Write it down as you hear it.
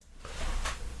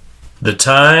The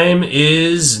time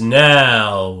is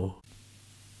now.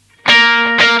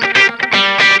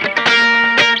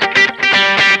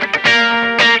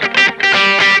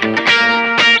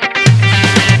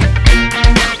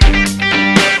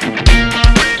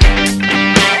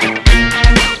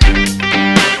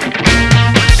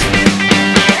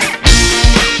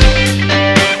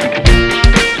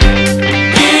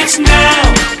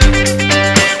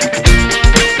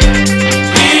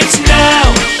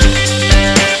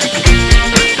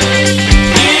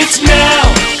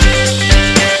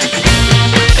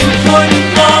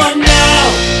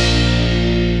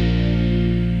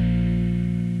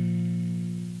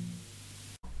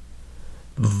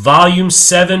 Volume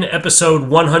 7, Episode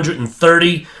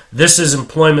 130. This is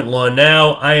Employment Law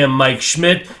Now. I am Mike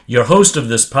Schmidt, your host of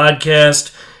this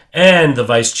podcast and the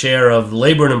Vice Chair of the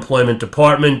Labor and Employment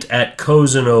Department at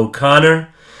Cozen O'Connor.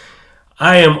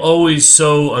 I am always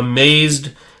so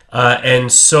amazed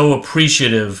and so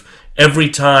appreciative every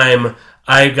time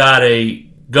I got a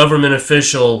government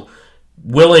official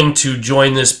willing to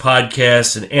join this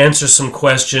podcast and answer some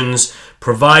questions,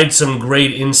 provide some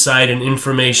great insight and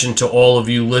information to all of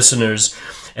you listeners.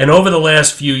 And over the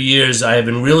last few years, I have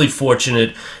been really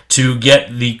fortunate to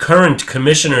get the current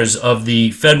commissioners of the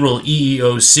federal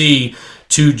EEOC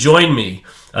to join me,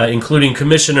 including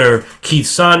Commissioner Keith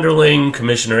Sonderling,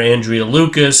 Commissioner Andrea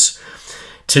Lucas.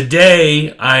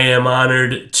 Today, I am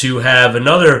honored to have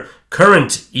another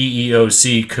current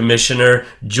EEOC commissioner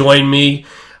join me,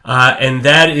 and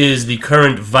that is the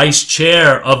current vice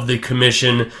chair of the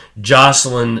commission,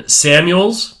 Jocelyn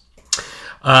Samuels.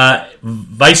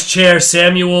 Vice Chair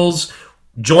Samuels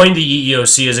joined the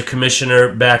EEOC as a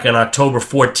commissioner back on October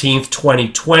 14th,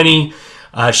 2020.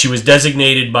 She was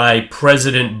designated by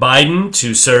President Biden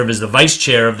to serve as the vice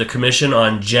chair of the commission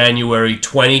on January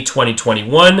 20,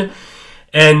 2021.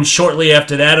 And shortly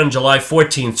after that, on July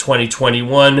 14th,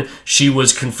 2021, she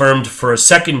was confirmed for a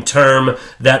second term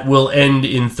that will end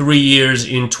in 3 years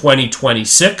in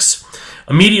 2026.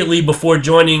 Immediately before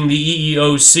joining the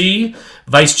EEOC,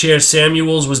 Vice Chair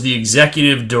Samuels was the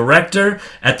executive director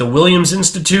at the Williams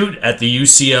Institute at the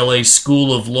UCLA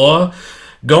School of Law.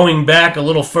 Going back a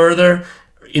little further,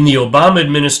 in the Obama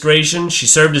administration, she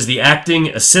served as the acting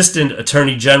assistant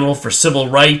attorney general for civil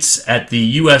rights at the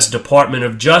U.S. Department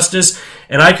of Justice.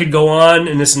 And I could go on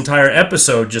in this entire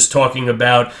episode just talking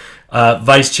about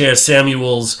Vice Chair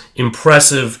Samuels'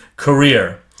 impressive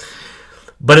career.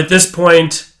 But at this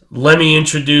point, let me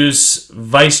introduce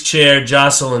Vice Chair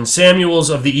Jocelyn Samuels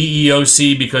of the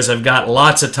EEOC because I've got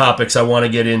lots of topics I want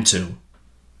to get into.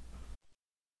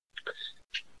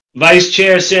 Vice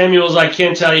Chair Samuels, I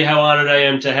can't tell you how honored I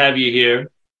am to have you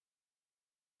here.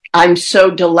 I'm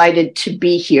so delighted to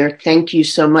be here. Thank you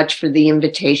so much for the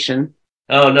invitation.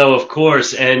 Oh, no, of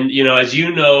course. And, as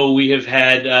you know, we have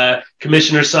had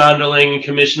Commissioner Sonderling and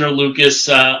Commissioner Lucas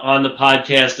on the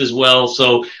podcast as well.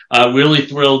 So really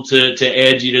thrilled to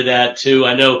add you to that, too.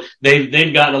 I know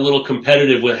they've gotten a little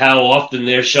competitive with how often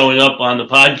they're showing up on the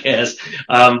podcast,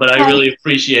 but I really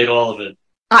appreciate all of it.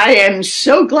 I am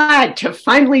so glad to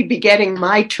finally be getting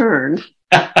my turn.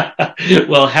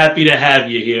 Well, happy to have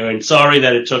you here, and sorry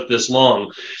that it took this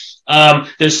long.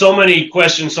 There's so many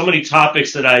questions, so many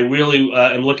topics that I really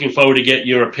am looking forward to get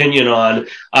your opinion on.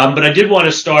 But I did want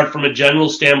to start from a general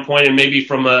standpoint and maybe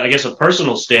from, a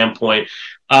personal standpoint.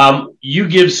 You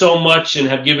give so much and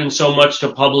have given so much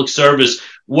to public service.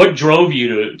 What drove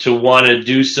you to want to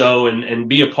do so and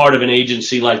be a part of an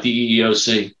agency like the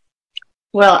EEOC?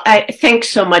 Well, thanks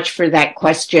so much for that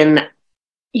question.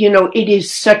 It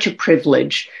is such a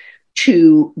privilege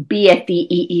to be at the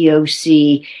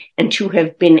EEOC and to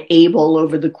have been able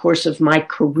over the course of my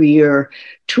career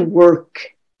to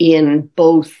work in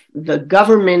both the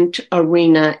government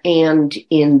arena and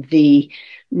in the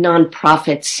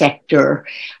nonprofit sector.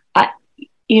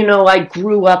 I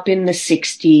grew up in the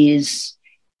 60s.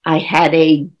 I had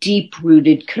a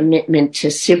deep-rooted commitment to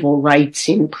civil rights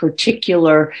in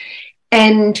particular.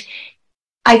 And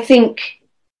I think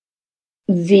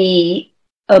the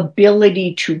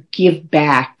ability to give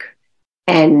back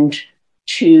and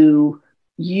to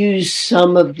use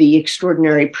some of the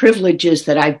extraordinary privileges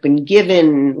that I've been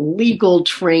given, legal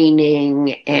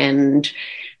training and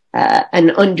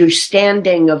an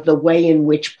understanding of the way in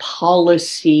which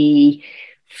policy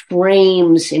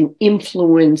frames and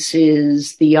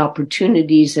influences the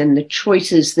opportunities and the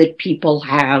choices that people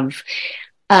have.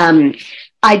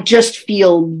 I just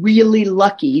feel really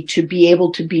lucky to be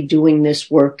able to be doing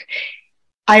this work.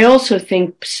 I also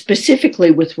think specifically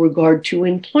with regard to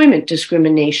employment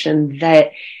discrimination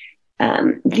that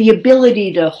the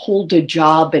ability to hold a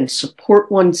job and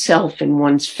support oneself and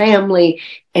one's family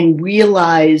and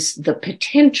realize the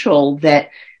potential that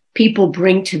people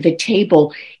bring to the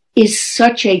table is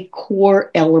such a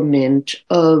core element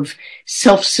of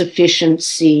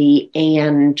self-sufficiency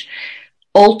and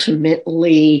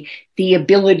ultimately the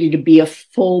ability to be a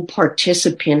full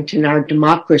participant in our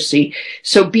democracy.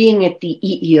 So being at the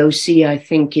EEOC, I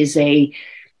think, is a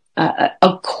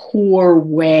core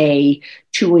way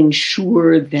to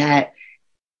ensure that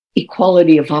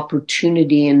equality of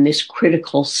opportunity in this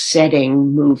critical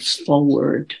setting moves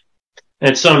forward.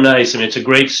 It's so nice. I mean, it's a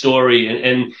great story.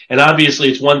 And obviously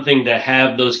it's one thing to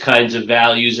have those kinds of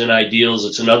values and ideals.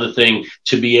 It's another thing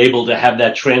to be able to have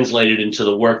that translated into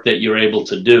the work that you're able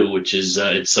to do, which is,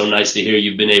 it's so nice to hear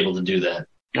you've been able to do that.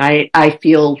 I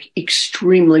feel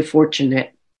extremely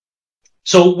fortunate.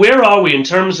 So where are we in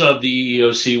terms of the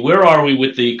EEOC? Where are we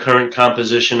with the current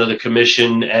composition of the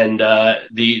commission and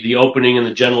the opening and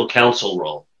the general counsel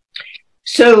role?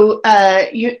 So,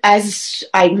 as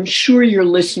I'm sure your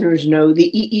listeners know,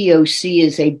 the EEOC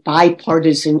is a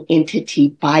bipartisan entity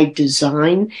by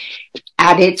design.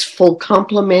 At its full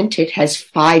complement, it has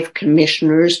 5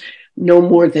 commissioners, no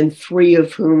more than 3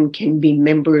 of whom can be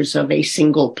members of a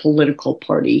single political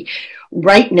party.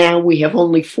 Right now, we have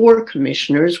only 4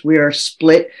 commissioners. We are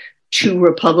split, 2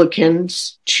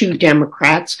 Republicans, 2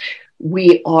 Democrats.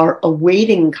 We are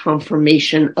awaiting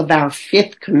confirmation of our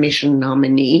 5th commission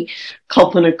nominee,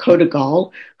 Kalpana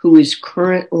Kodagal, who is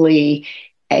currently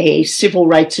a civil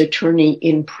rights attorney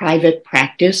in private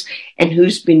practice and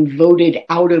who's been voted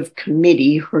out of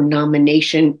committee. Her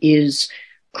nomination is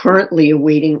currently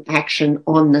awaiting action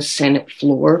on the Senate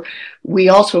floor. We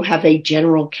also have a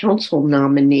general counsel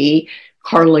nominee,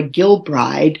 Carla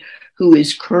Gilbride, who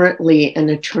is currently an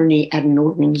attorney at an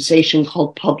organization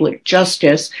called Public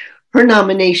Justice. Her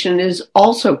nomination is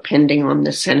also pending on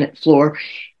the Senate floor.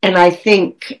 And I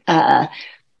think,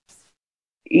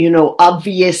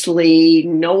 obviously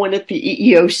no one at the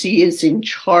EEOC is in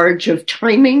charge of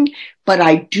timing, but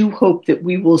I do hope that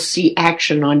we will see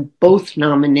action on both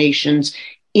nominations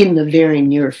in the very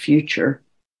near future.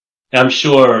 I'm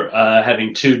sure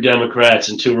having 2 Democrats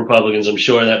and 2 Republicans, I'm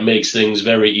sure that makes things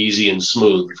very easy and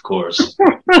smooth, of course.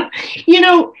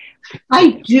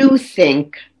 I do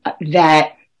think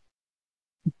that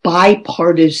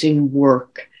bipartisan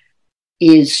work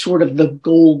is sort of the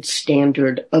gold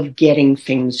standard of getting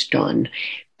things done.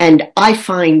 And I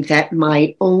find that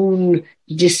my own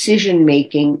decision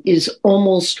making is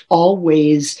almost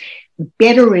always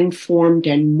better informed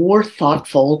and more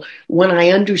thoughtful when I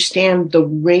understand the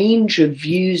range of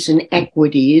views and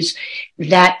equities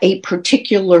that a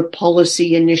particular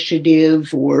policy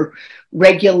initiative or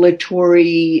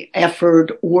regulatory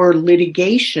effort or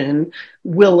litigation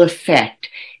will affect.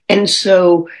 And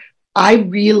so I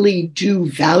really do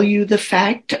value the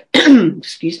fact,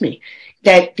 excuse me,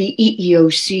 that the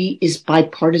EEOC is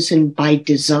bipartisan by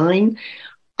design.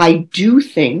 I do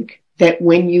think that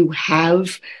when you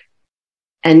have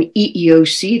an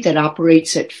EEOC that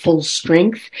operates at full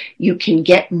strength, you can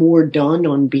get more done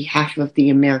on behalf of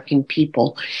the American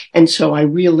people. And so I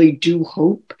really do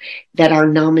hope that our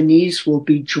nominees will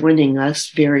be joining us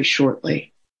very shortly.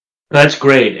 That's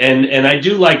great. And I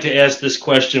do like to ask this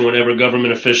question whenever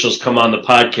government officials come on the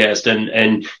podcast,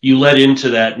 and you led into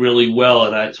that really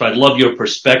well. And so I'd love your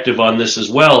perspective on this as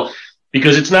well,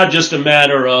 because it's not just a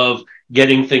matter of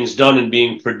getting things done and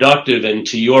being productive. And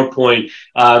to your point,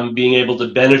 being able to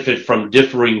benefit from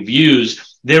differing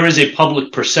views. There is a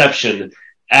public perception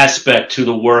aspect to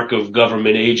the work of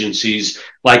government agencies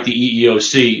like the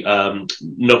EEOC.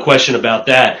 No question about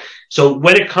that. So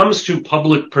when it comes to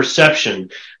public perception,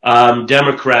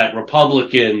 Democrat,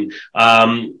 Republican,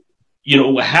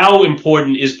 how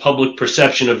important is public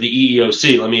perception of the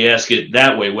EEOC? Let me ask it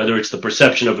that way, whether it's the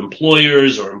perception of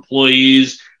employers or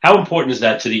employees. How important is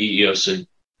that to the EEOC?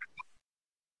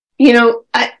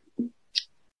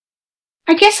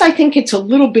 I guess I think it's a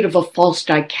little bit of a false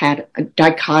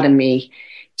dichotomy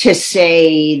to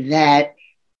say that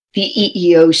the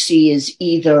EEOC is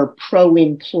either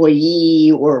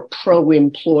pro-employee or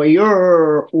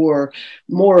pro-employer or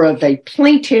more of a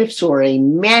plaintiff's or a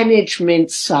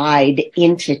management side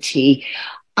entity.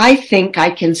 I think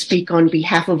I can speak on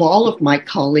behalf of all of my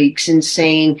colleagues in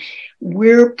saying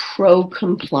we're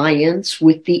pro-compliance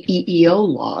with the EEO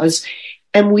laws,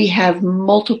 and we have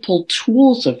multiple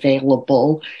tools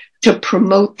available to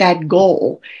promote that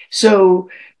goal. So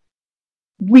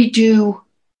we do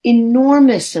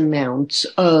enormous amounts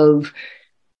of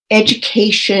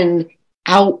education,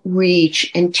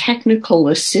 outreach, and technical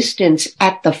assistance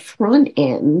at the front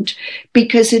end,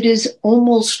 because it is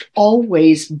almost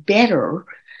always better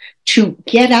to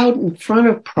get out in front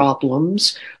of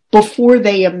problems before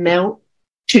they amount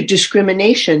to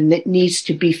discrimination that needs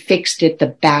to be fixed at the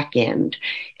back end.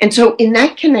 And so in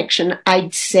that connection,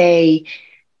 I'd say,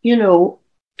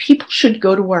 people should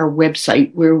go to our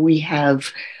website where we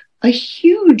have a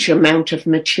huge amount of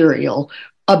material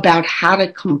about how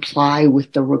to comply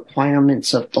with the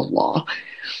requirements of the law.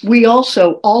 We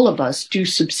also, all of us, do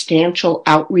substantial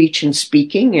outreach and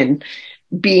speaking, and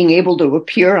being able to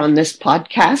appear on this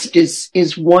podcast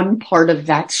is one part of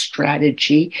that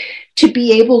strategy, to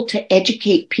be able to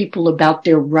educate people about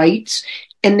their rights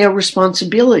and their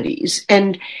responsibilities.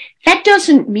 And that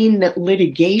doesn't mean that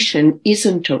litigation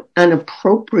isn't an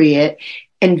appropriate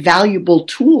and valuable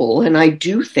tool. And I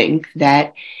do think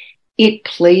that it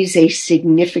plays a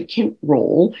significant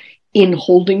role in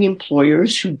holding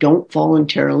employers who don't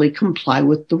voluntarily comply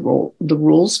with the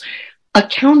rules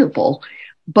accountable.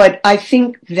 But I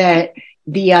think that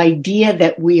the idea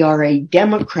that we are a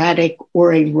Democratic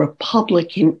or a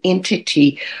Republican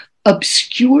entity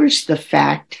obscures the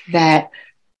fact that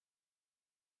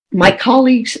my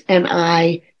colleagues and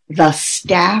I, the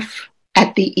staff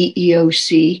at the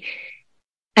EEOC,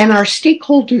 and our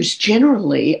stakeholders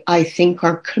generally, I think,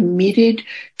 are committed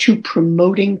to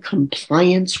promoting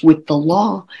compliance with the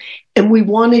law. And we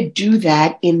want to do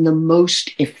that in the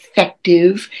most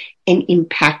effective and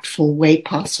impactful way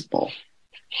possible.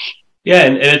 Yeah,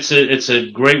 and it's a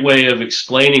great way of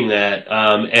explaining that.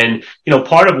 And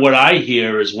part of what I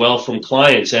hear as well from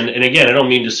clients, and again, I don't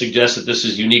mean to suggest that this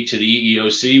is unique to the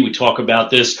EEOC. We talk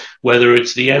about this, whether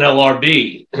it's the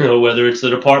NLRB, whether it's the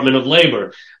Department of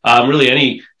Labor, really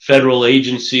any federal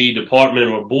agency, department,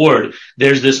 or board.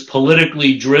 There's this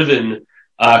politically driven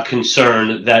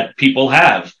concern that people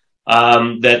have,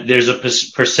 that there's a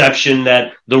perception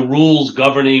that the rules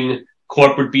governing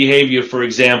corporate behavior, for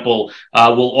example,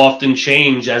 will often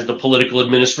change as the political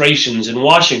administrations in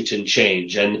Washington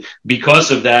change. And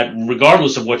because of that,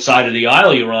 regardless of what side of the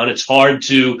aisle you're on, it's hard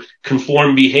to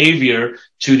conform behavior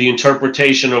to the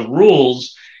interpretation of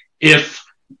rules if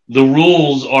the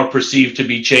rules are perceived to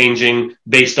be changing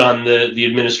based on the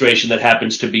administration that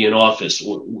happens to be in office.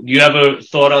 Do you have a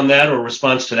thought on that or a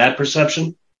response to that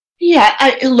perception? Yeah,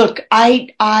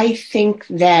 I think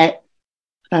that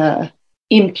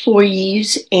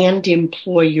employees and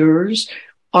employers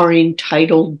are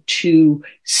entitled to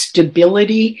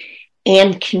stability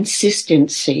and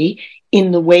consistency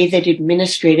in the way that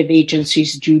administrative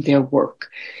agencies do their work.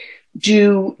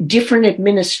 Do different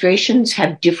administrations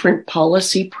have different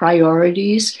policy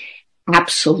priorities?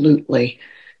 Absolutely.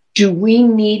 Do we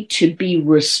need to be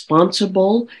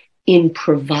responsible in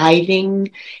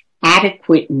providing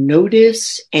adequate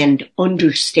notice and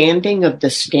understanding of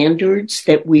the standards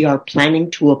that we are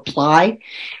planning to apply?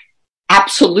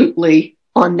 Absolutely,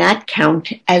 on that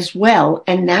count as well.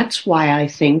 And that's why I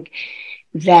think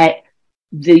that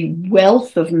the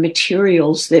wealth of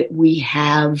materials that we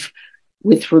have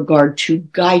with regard to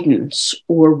guidance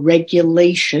or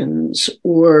regulations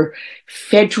or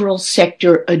federal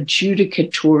sector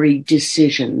adjudicatory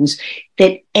decisions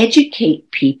that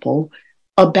educate people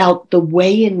about the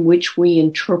way in which we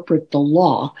interpret the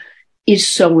law is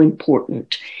so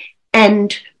important.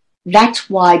 And that's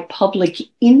why public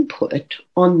input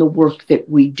on the work that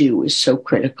we do is so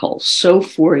critical. So,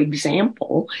 for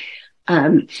example,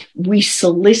 we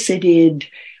solicited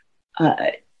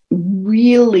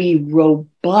really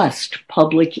robust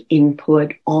public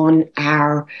input on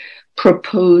our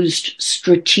proposed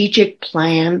strategic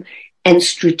plan and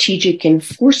strategic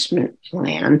enforcement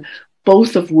plan,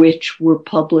 both of which were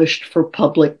published for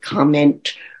public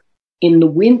comment in the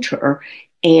winter,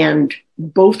 and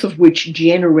both of which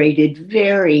generated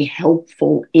very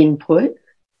helpful input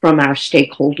from our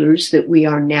stakeholders that we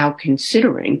are now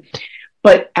considering.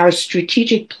 But our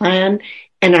strategic plan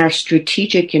and our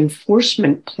strategic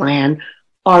enforcement plan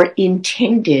are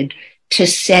intended to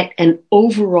set an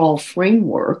overall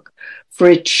framework for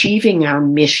achieving our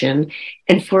mission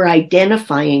and for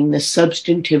identifying the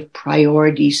substantive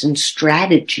priorities and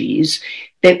strategies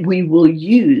that we will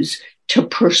use to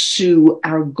pursue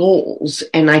our goals.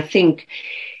 And I think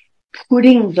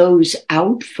putting those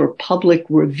out for public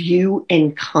review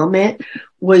and comment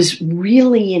was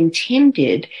really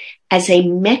intended as a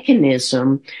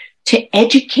mechanism to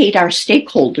educate our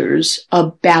stakeholders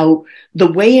about the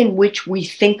way in which we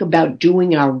think about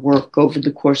doing our work over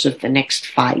the course of the next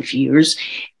 5 years,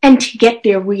 and to get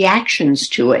their reactions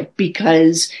to it.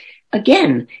 Because,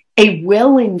 again, a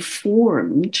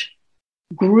well-informed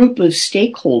group of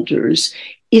stakeholders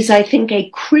is, I think, a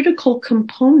critical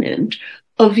component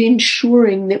of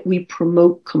ensuring that we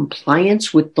promote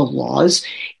compliance with the laws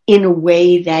in a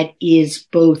way that is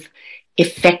both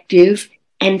effective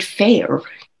and fair.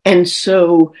 And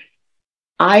so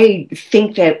I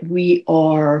think that we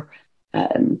are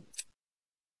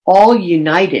all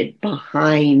united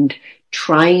behind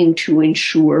trying to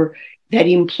ensure that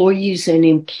employees and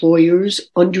employers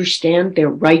understand their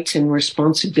rights and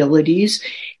responsibilities,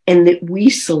 and that we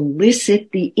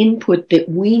solicit the input that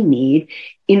we need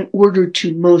in order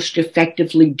to most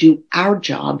effectively do our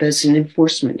job as an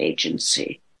enforcement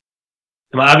agency.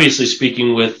 I'm obviously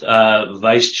speaking with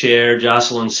Vice Chair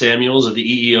Jocelyn Samuels of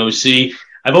the EEOC.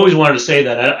 I've always wanted to say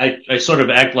that I sort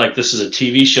of act like this is a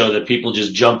TV show that people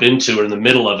just jump into or in the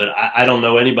middle of it. I don't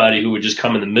know anybody who would just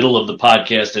come in the middle of the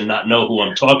podcast and not know who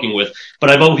I'm talking with,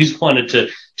 but I've always wanted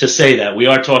to say that. We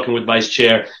are talking with Vice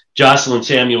Chair Jocelyn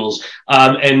Samuels,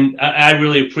 and I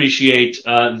really appreciate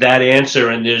that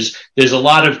answer. And there's a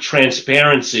lot of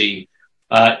transparency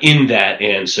in that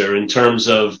answer in terms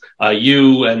of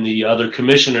you and the other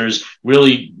commissioners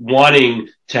really wanting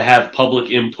to have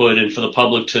public input and for the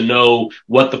public to know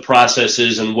what the process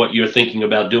is and what you're thinking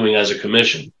about doing as a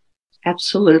commission.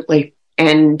 Absolutely.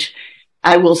 And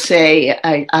I will say,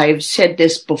 I've said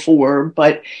this before,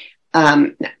 but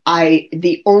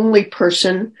the only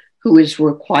person who is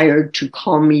required to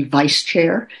call me vice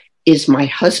chair is my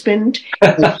husband.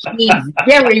 And he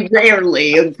very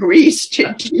rarely agrees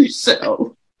to do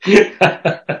so.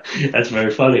 That's very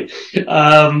funny.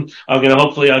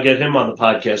 Hopefully I'll get him on the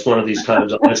podcast one of these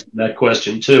times. I'll ask him that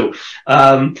question too.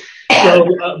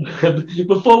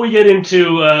 Before we get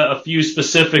into a few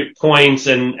specific points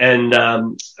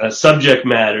and subject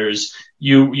matters,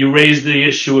 you raised the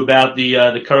issue about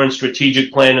the current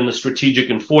strategic plan and the strategic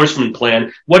enforcement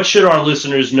plan. What should our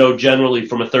listeners know generally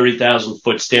from a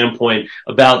 30,000-foot standpoint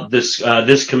about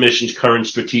this commission's current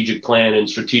strategic plan and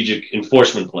strategic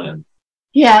enforcement plan?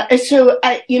 Yeah, so,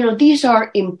 these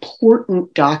are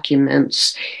important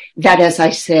documents that, as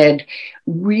I said,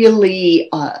 really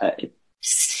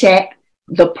set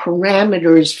the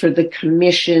parameters for the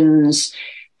Commission's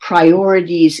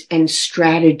priorities and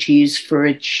strategies for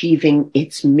achieving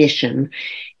its mission.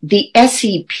 The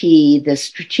SEP, the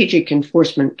Strategic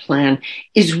Enforcement Plan,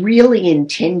 is really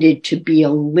intended to be a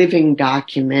living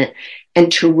document and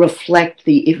to reflect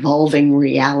the evolving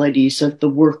realities of the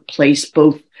workplace,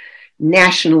 both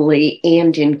nationally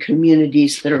and in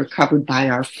communities that are covered by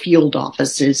our field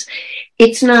offices.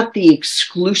 It's not the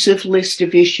exclusive list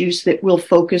of issues that we'll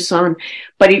focus on,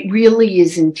 but it really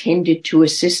is intended to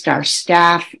assist our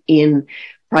staff in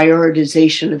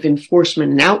prioritization of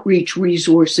enforcement and outreach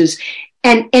resources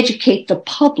and educate the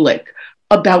public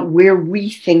about where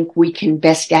we think we can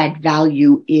best add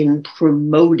value in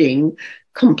promoting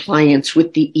compliance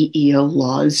with the EEO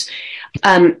laws.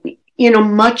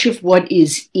 Much of what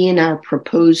is in our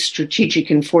proposed strategic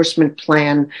enforcement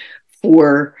plan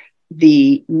for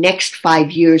the next 5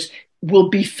 years will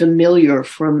be familiar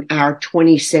from our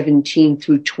 2017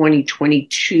 through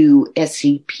 2022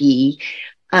 SEP.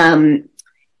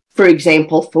 For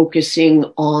example, focusing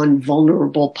on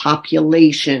vulnerable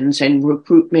populations and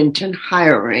recruitment and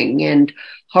hiring and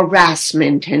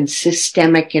harassment and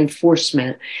systemic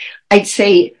enforcement. I'd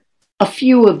say a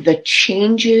few of the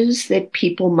changes that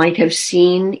people might have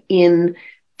seen in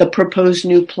the proposed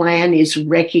new plan is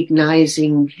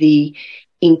recognizing the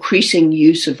increasing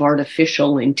use of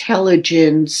artificial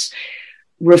intelligence,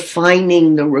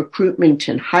 refining the recruitment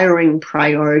and hiring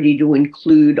priority to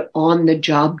include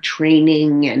on-the-job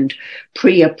training and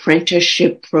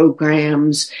pre-apprenticeship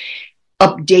programs,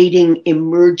 updating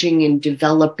emerging and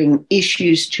developing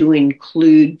issues to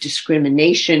include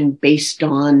discrimination based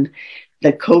on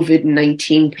the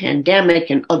COVID-19 pandemic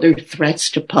and other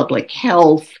threats to public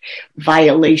health,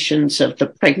 violations of the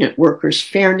Pregnant Workers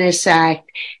Fairness Act,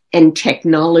 and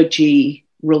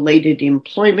technology-related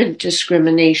employment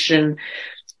discrimination,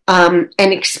 and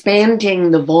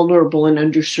expanding the vulnerable and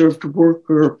underserved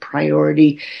worker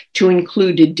priority to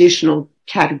include additional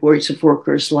categories of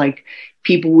workers like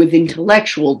people with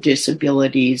intellectual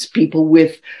disabilities, people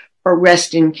with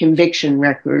arrest and conviction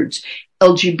records,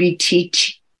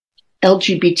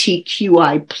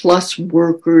 LGBTQI plus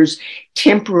workers,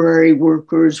 temporary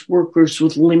workers, workers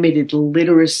with limited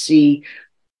literacy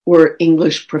or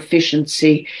English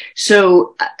proficiency.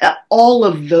 So all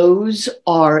of those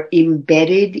are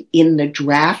embedded in the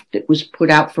draft that was put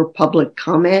out for public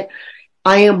comment.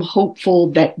 I am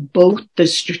hopeful that both the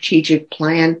strategic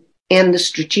plan and the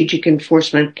strategic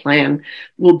enforcement plan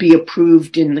will be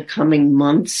approved in the coming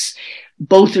months.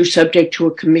 Both are subject to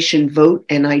a commission vote,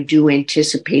 and I do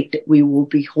anticipate that we will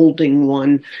be holding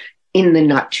one in the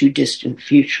not too distant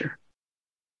future.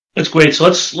 That's great. So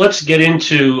let's get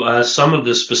into some of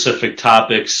the specific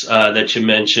topics that you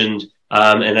mentioned,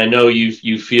 and I know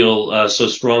you feel so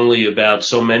strongly about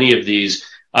so many of these.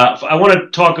 I want to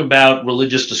talk about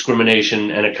religious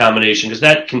discrimination and accommodation because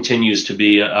that continues to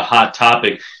be a hot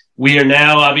topic. We are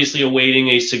now obviously awaiting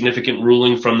a significant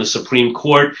ruling from the Supreme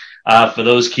Court. For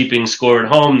those keeping score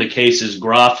at home, the case is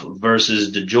Groff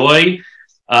versus DeJoy.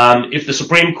 If the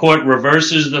Supreme Court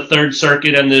reverses the Third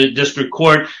Circuit and the District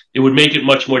Court, it would make it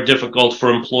much more difficult for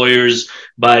employers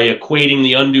by equating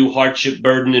the undue hardship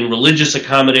burden in religious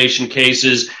accommodation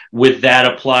cases with that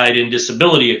applied in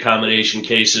disability accommodation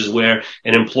cases, where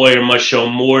an employer must show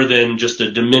more than just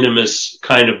a de minimis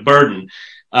kind of burden.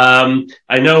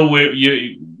 I know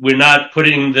we're not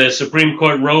putting the Supreme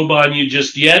Court robe on you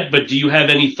just yet, but do you have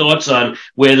any thoughts on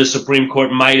where the Supreme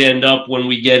Court might end up when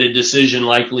we get a decision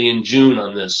likely in June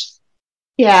on this?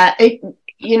 Yeah,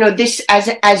 this,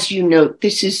 as you note,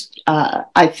 this is,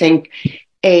 I think,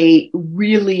 a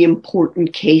really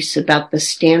important case about the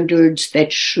standards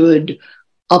that should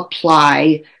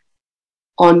apply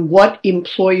on what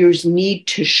employers need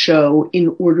to show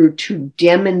in order to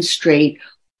demonstrate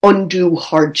undue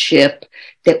hardship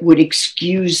that would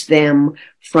excuse them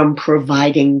from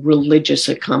providing religious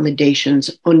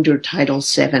accommodations under Title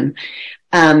VII.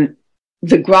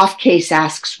 The Groff case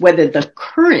asks whether the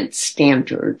current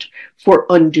standard for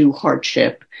undue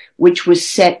hardship, which was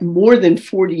set more than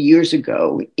 40 years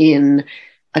ago in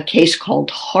a case called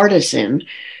Hardison,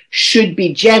 should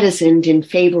be jettisoned in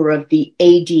favor of the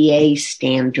ADA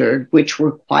standard, which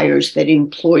requires that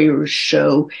employers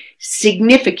show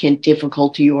significant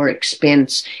difficulty or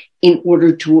expense in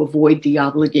order to avoid the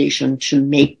obligation to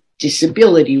make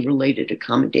disability-related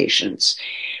accommodations.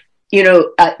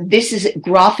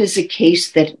 Groff is a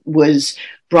case that was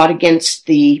brought against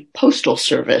the Postal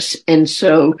Service, and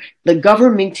so the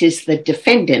government is the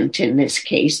defendant in this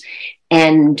case,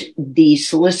 and the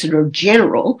Solicitor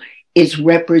General is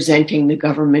representing the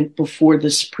government before the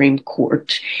Supreme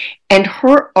Court. And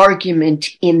her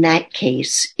argument in that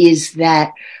case is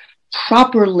that,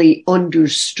 properly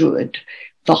understood,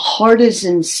 the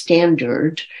Hardison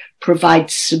standard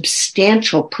provides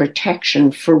substantial protection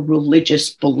for religious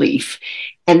belief,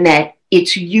 and that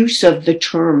its use of the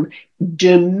term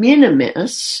de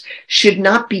minimis should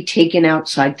not be taken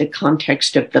outside the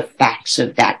context of the facts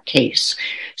of that case.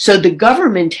 So the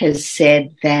government has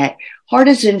said that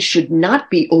Hardison should not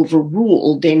be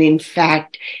overruled, and in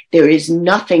fact, there is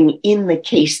nothing in the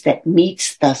case that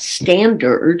meets the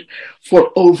standard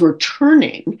for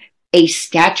overturning a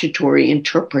statutory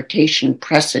interpretation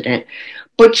precedent,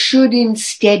 but should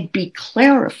instead be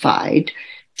clarified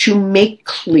to make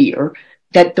clear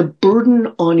that the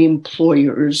burden on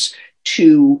employers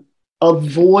to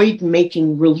avoid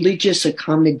making religious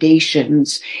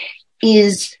accommodations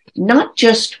is not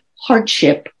just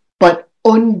hardship, but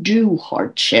undue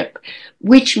hardship,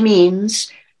 which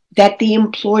means that the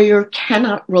employer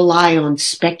cannot rely on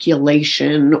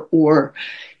speculation or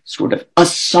sort of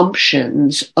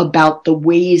assumptions about the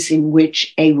ways in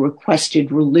which a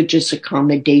requested religious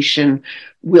accommodation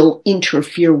will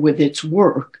interfere with its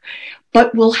work,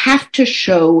 but will have to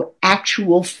show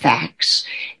actual facts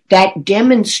that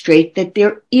demonstrate that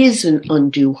there is an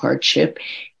undue hardship,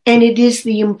 and it is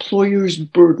the employer's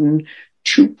burden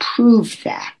to prove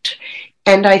that.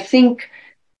 And I think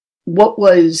what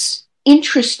was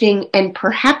interesting and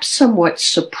perhaps somewhat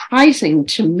surprising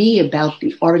to me about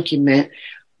the argument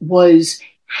was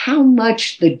how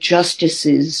much the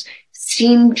justices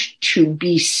seemed to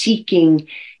be seeking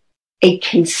a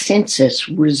consensus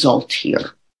result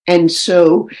here. And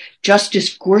so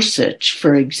Justice Gorsuch,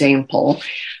 for example,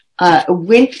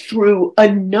 went through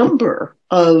a number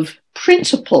of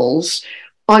principles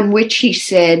on which he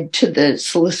said to the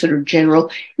Solicitor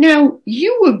General, now,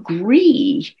 you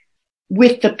agree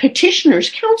with the petitioner's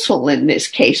counsel in this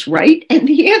case, right? And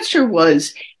the answer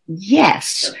was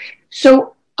yes.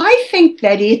 So I think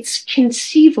that it's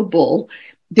conceivable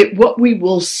that what we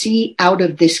will see out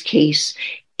of this case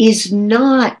is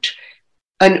not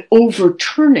an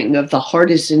overturning of the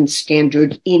Hardison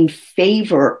standard in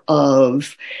favor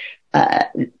of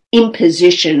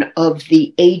imposition of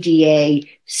the ADA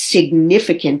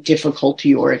significant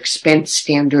difficulty or expense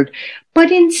standard, but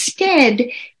instead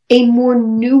a more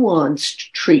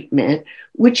nuanced treatment,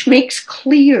 which makes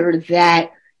clear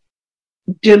that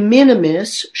de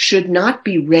minimis should not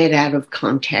be read out of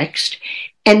context,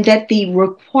 and that the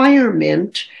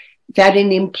requirement that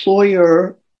an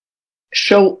employer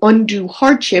show undue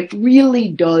hardship really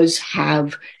does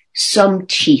have some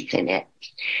teeth in it.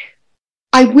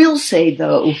 I will say,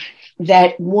 though,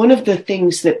 that one of the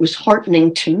things that was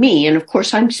heartening to me, and of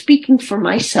course I'm speaking for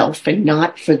myself and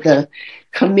not for the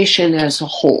commission as a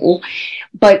whole,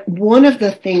 but one of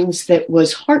the things that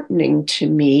was heartening to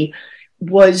me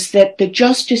was that the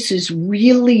justices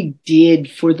really did,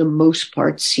 for the most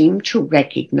part, seem to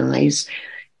recognize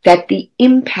that the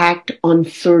impact on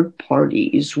third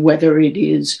parties, whether it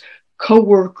is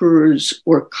coworkers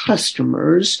or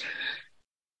customers,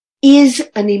 is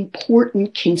an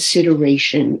important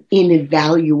consideration in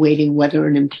evaluating whether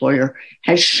an employer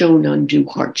has shown undue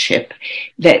hardship.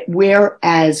 That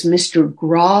whereas Mr.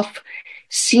 Groff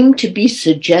seemed to be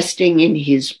suggesting in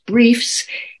his briefs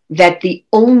that the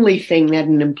only thing that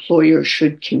an employer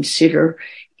should consider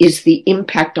is the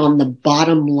impact on the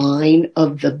bottom line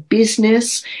of the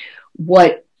business,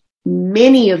 what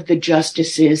many of the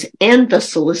justices and the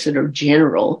Solicitor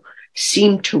General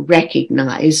seem to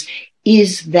recognize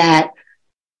is that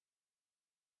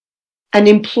an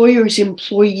employer's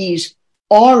employees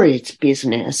are its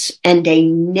business, and a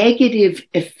negative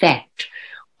effect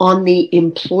on the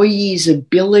employee's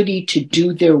ability to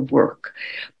do their work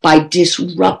by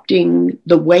disrupting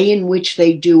the way in which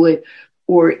they do it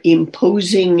or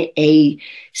imposing a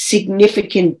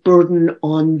significant burden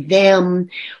on them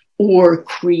or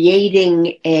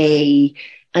creating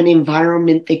an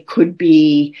environment that could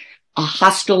be a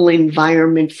hostile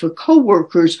environment for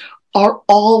coworkers are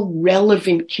all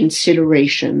relevant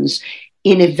considerations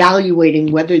in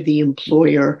evaluating whether the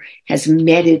employer has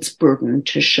met its burden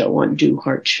to show undue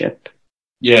hardship.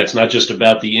 Yeah, it's not just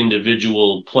about the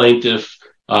individual plaintiff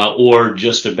or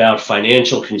just about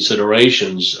financial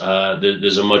considerations.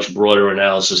 There's a much broader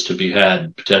analysis to be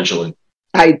had, potentially.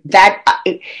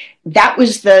 That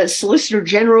was the Solicitor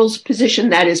General's position.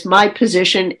 That is my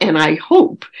position, and I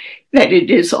hope that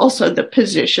it is also the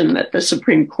position that the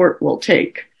Supreme Court will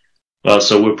take.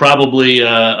 So we're probably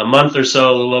a month or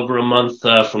so, a little over a month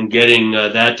from getting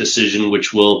that decision,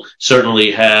 which will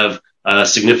certainly have a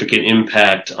significant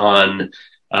impact on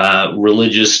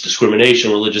religious discrimination,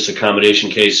 religious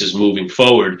accommodation cases moving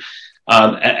forward.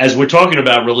 As we're talking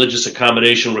about religious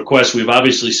accommodation requests, we've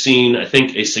obviously seen, I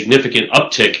think, a significant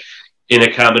uptick in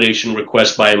accommodation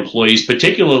requests by employees,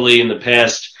 particularly in the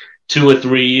past 2 or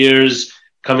 3 years,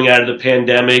 coming out of the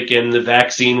pandemic and the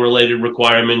vaccine-related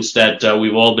requirements that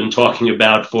we've all been talking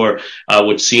about for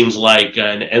what seems like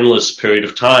an endless period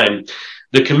of time.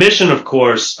 The Commission, of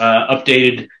course,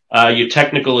 updated your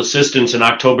technical assistance in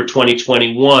October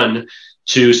 2021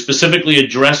 to specifically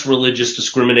address religious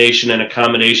discrimination and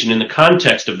accommodation in the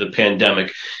context of the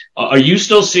pandemic. Are you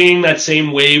still seeing that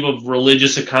same wave of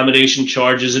religious accommodation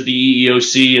charges at the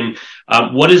EEOC? And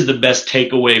what is the best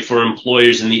takeaway for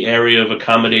employers in the area of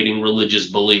accommodating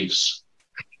religious beliefs?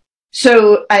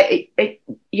 So,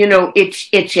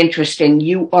 it's interesting.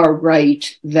 You are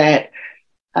right that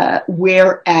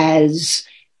whereas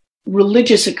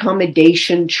religious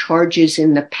accommodation charges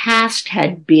in the past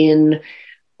had been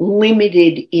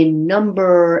limited in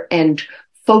number and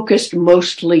focused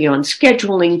mostly on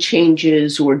scheduling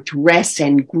changes or dress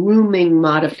and grooming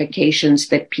modifications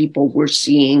that people were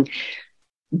seeing,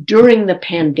 during the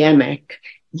pandemic,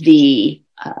 the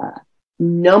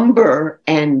number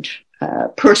and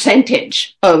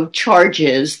percentage of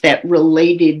charges that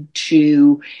related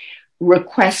to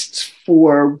requests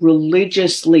for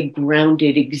religiously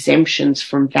grounded exemptions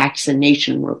from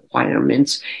vaccination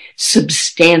requirements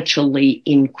substantially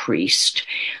increased.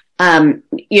 We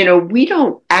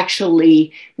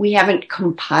haven't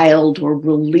compiled or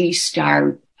released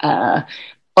our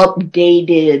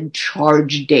updated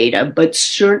charge data, but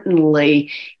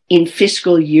certainly in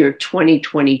fiscal year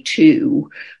 2022,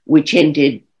 which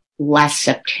ended last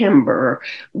September,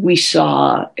 we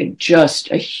saw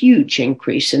just a huge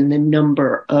increase in the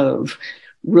number of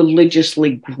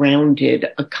religiously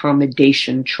grounded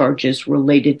accommodation charges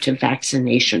related to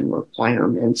vaccination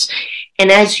requirements.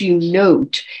 And as you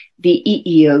note, the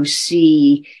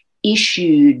EEOC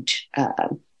issued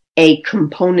a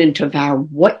component of our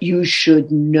What You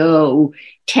Should Know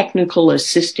technical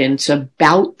assistance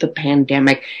about the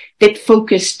pandemic that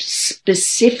focused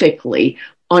specifically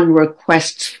on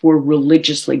requests for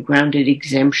religiously grounded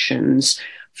exemptions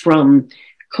from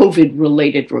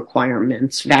COVID-related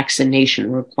requirements,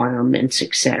 vaccination requirements,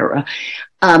 etc.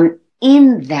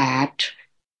 In that,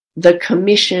 the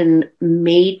Commission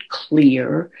made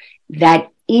clear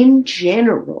that in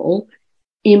general,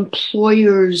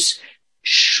 employers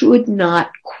should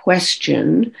not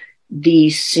question the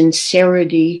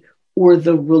sincerity or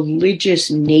the religious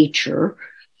nature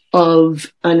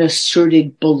of an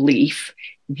asserted belief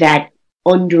that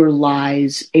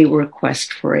underlies a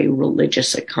request for a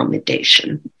religious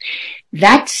accommodation.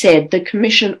 That said, the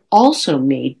Commission also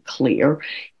made clear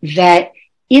that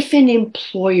if an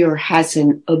employer has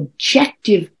an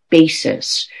objective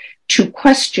basis to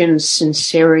question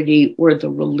sincerity or the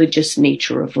religious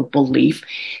nature of a belief,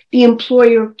 the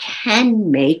employer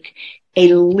can make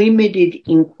a limited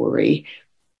inquiry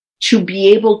to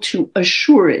be able to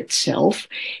assure itself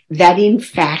that, in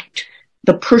fact,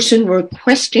 the person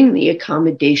requesting the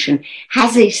accommodation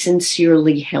has a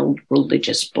sincerely held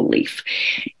religious belief.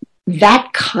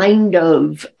 That kind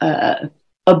of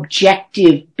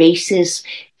objective basis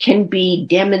can be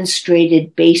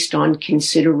demonstrated based on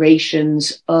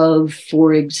considerations of,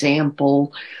 for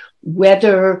example,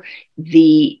 whether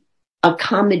the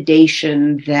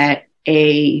accommodation that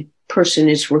a person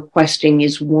is requesting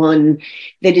is one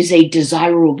that is a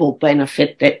desirable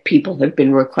benefit that people have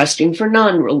been requesting for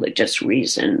non-religious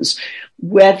reasons,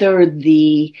 whether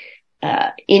the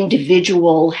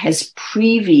individual has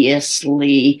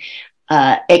previously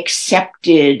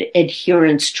accepted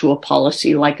adherence to a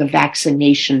policy like a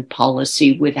vaccination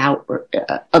policy without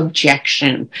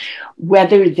objection,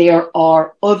 whether there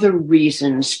are other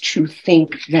reasons to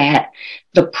think that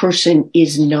the person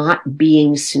is not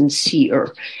being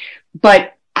sincere.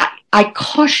 But I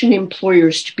caution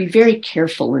employers to be very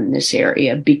careful in this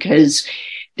area, because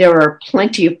there are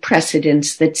plenty of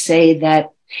precedents that say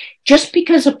that just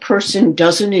because a person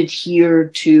doesn't adhere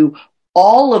to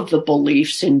all of the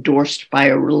beliefs endorsed by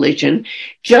a religion,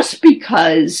 just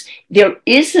because there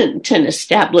isn't an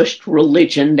established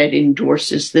religion that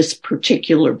endorses this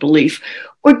particular belief,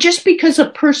 or just because a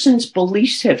person's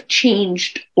beliefs have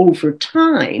changed over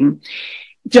time,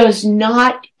 does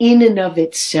not in and of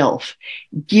itself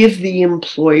give the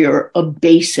employer a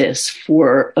basis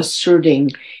for asserting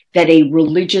that a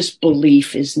religious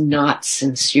belief is not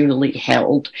sincerely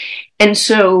held. And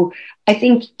so I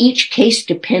think each case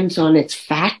depends on its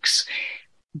facts,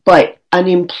 but an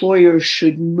employer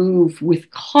should move with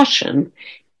caution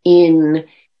in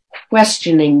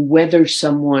questioning whether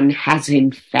someone has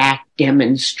in fact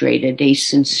demonstrated a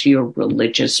sincere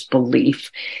religious belief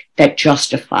that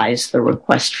justifies the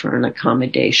request for an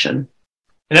accommodation.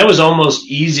 And that was almost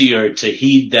easier to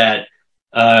heed that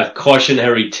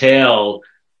cautionary tale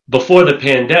before the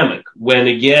pandemic, when,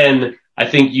 again, I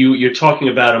think you're talking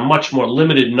about a much more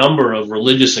limited number of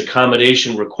religious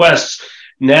accommodation requests.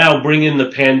 Now bring in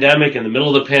the pandemic, in the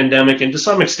middle of the pandemic, and to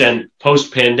some extent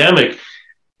post-pandemic,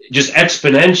 just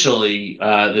exponentially,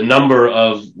 the number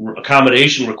of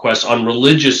accommodation requests on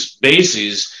religious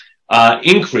bases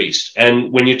increased.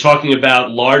 And when you're talking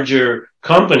about larger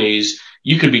companies,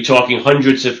 you could be talking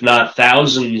hundreds, if not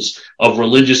thousands, of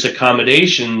religious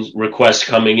accommodation requests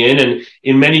coming in. And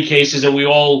in many cases, and we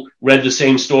all read the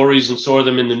same stories and saw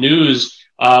them in the news,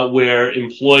 where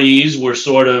employees were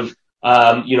sort of,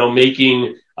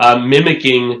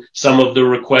 mimicking some of the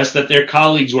requests that their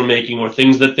colleagues were making, or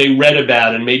things that they read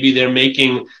about. And maybe they're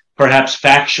making perhaps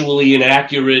factually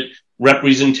inaccurate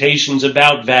representations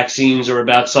about vaccines or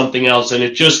about something else. And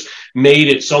it just made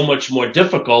it so much more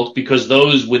difficult, because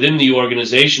those within the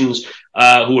organizations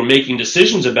who are making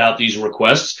decisions about these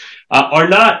requests are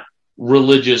not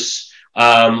religious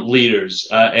leaders.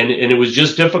 And it was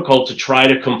just difficult to try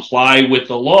to comply with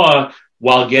the law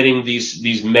while getting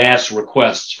these mass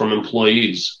requests from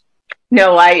employees.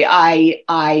 No,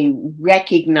 I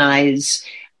recognize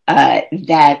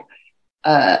that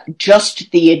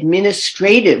just the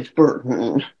administrative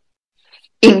burden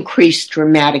increased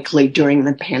dramatically during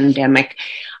the pandemic.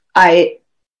 I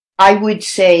would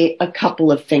say a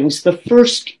couple of things. The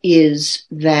first is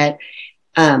that,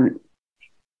 an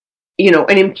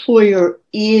employer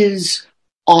is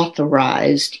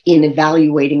authorized in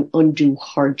evaluating undue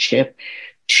hardship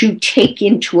to take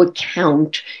into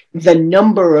account the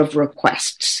number of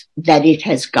requests that it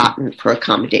has gotten for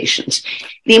accommodations.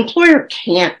 The employer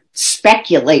can't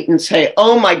speculate and say,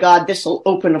 oh my God, this will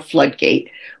open a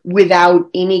floodgate, without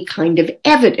any kind of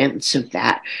evidence of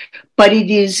that. But it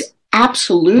is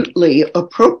absolutely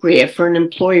appropriate for an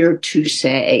employer to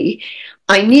say,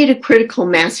 I need a critical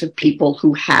mass of people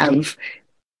who have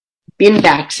been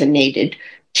vaccinated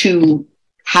to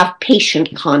have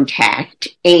patient contact,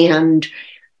 and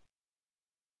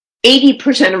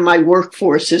 80% of my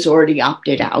workforce is already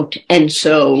opted out. And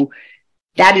so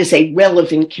that is a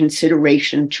relevant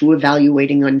consideration to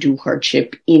evaluating undue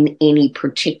hardship in any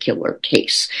particular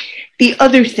case. The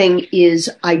other thing is,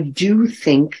 I do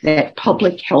think that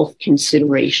public health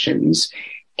considerations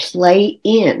play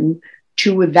in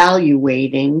to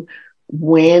evaluating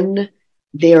when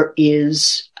there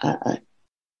is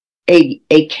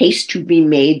a case to be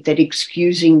made that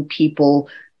excusing people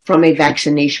from a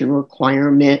vaccination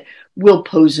requirement will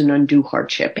pose an undue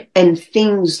hardship. And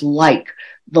things like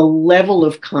the level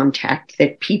of contact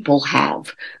that people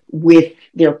have with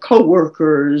their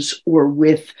coworkers or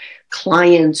with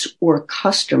clients or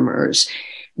customers,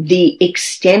 the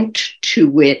extent to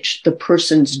which the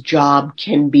person's job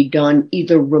can be done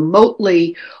either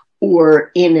remotely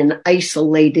or in an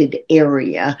isolated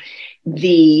area,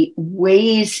 the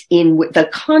ways in which the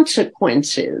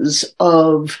consequences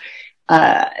of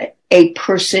a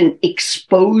person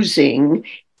exposing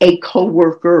a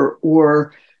coworker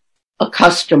or a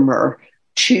customer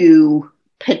to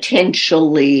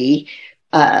potentially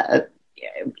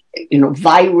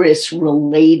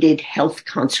virus-related health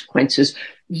consequences.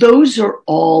 Those are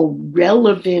all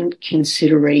relevant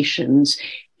considerations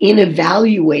in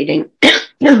evaluating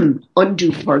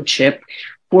undue hardship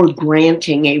for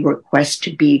granting a request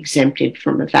to be exempted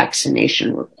from a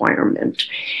vaccination requirement.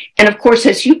 And of course,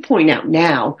 as you point out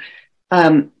now,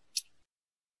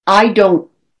 I don't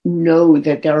know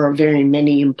that there are very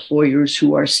many employers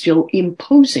who are still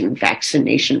imposing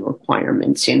vaccination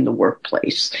requirements in the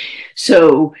workplace.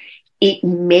 So it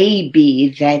may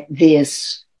be that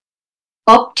this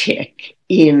uptick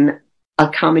in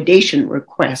accommodation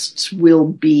requests will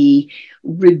be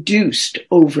reduced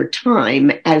over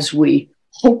time as we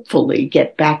hopefully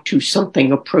get back to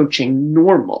something approaching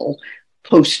normal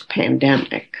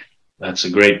post-pandemic. That's a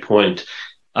great point.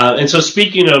 And so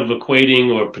speaking of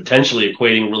equating or potentially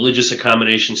equating religious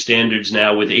accommodation standards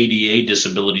now with ADA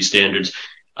disability standards,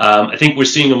 I think we're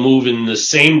seeing a move in the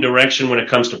same direction when it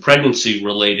comes to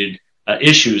pregnancy-related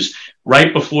issues.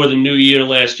 Right before the new year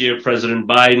last year, President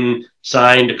Biden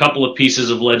signed a couple of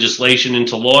pieces of legislation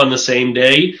into law on the same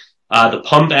day. The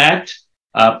PUMP Act,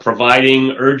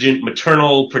 Providing Urgent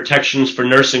Maternal Protections for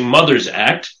Nursing Mothers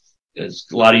Act.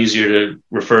 It's a lot easier to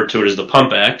refer to it as the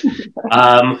PUMP Act,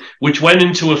 which went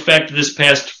into effect this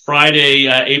past Friday,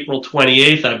 April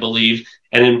 28th, I believe,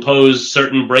 and imposed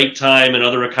certain break time and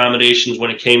other accommodations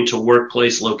when it came to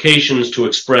workplace locations to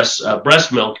express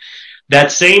breast milk.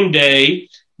 That same day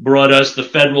brought us the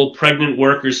Federal Pregnant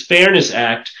Workers Fairness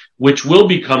Act, which will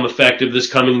become effective this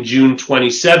coming June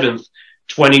 27th,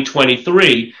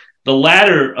 2023. The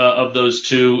latter of those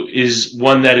two is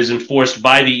one that is enforced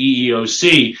by the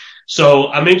EEOC. So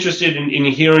I'm interested in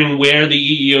hearing where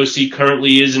the EEOC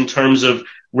currently is in terms of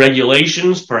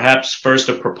regulations, perhaps first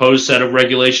a proposed set of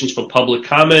regulations for public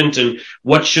comment, and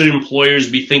what should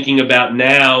employers be thinking about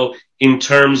now in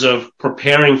terms of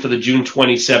preparing for the June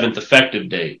 27th effective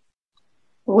date?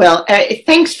 Well,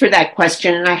 thanks for that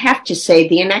question. And I have to say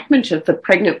the enactment of the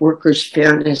Pregnant Workers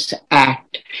Fairness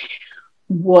Act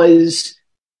was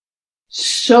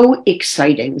so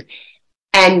exciting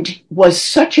and was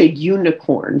such a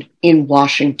unicorn in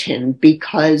Washington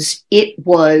because it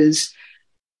was,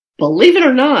 believe it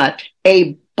or not,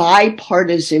 a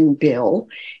bipartisan bill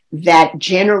that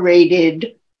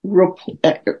generated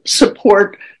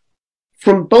support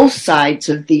from both sides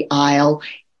of the aisle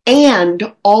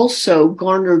and also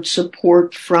garnered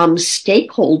support from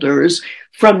stakeholders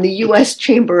from the U.S.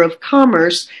 Chamber of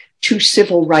Commerce to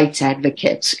civil rights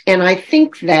advocates. And I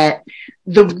think that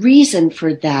the reason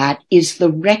for that is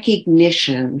the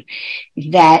recognition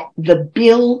that the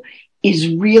bill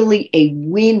is really a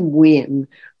win-win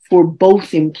for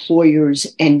both employers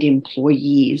and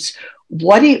employees.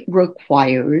 What it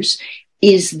requires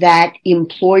is that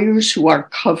employers who are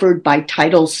covered by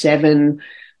Title VII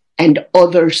and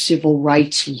other civil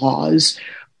rights laws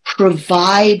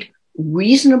provide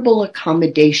reasonable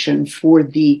accommodation for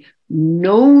the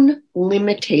known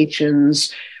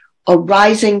limitations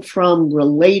arising from,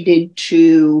 related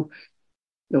to,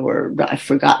 or I've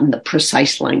forgotten the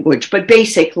precise language, but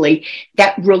basically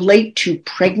that relate to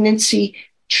pregnancy,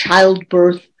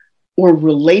 childbirth, or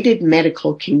related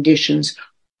medical conditions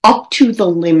up to the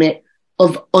limit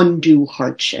of undue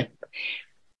hardship.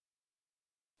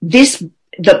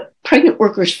 The Pregnant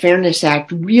Workers Fairness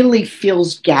Act really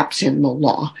fills gaps in the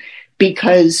law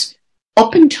because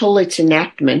up until its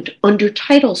enactment, under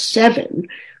Title VII,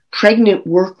 pregnant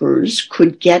workers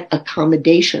could get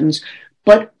accommodations,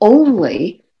 but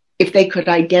only if they could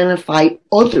identify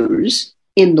others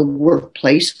in the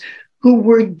workplace who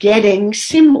were getting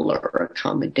similar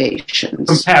accommodations.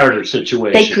 Comparator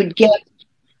situation. They could get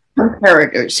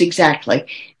comparators, exactly.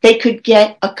 They could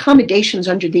get accommodations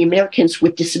under the Americans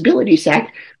with Disabilities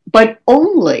Act, but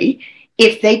only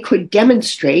if they could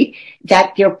demonstrate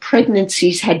that their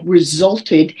pregnancies had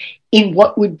resulted in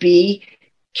what would be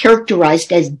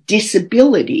characterized as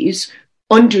disabilities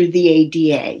under the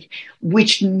ADA,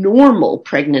 which normal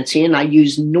pregnancy, and I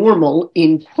use normal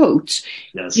in quotes,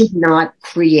 yes, did not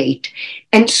create.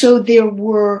 And so there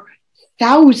were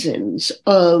thousands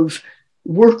of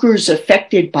workers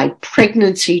affected by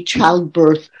pregnancy,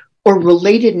 childbirth, or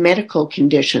related medical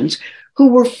conditions who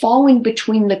were falling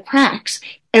between the cracks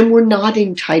and were not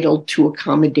entitled to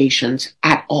accommodations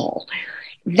at all.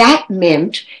 That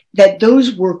meant that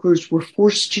those workers were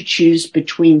forced to choose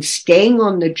between staying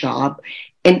on the job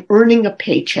and earning a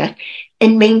paycheck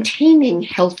and maintaining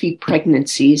healthy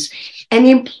pregnancies, and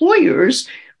employers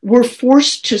were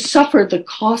forced to suffer the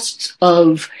costs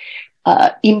of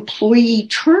employee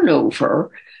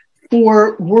turnover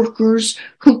for workers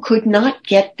who could not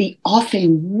get the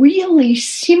often really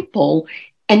simple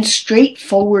and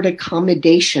straightforward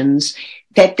accommodations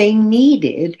that they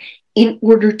needed in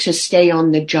order to stay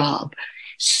on the job.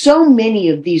 So many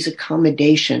of these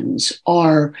accommodations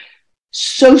are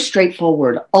so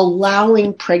straightforward,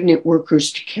 allowing pregnant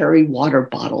workers to carry water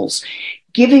bottles,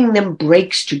 giving them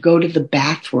breaks to go to the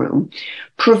bathroom,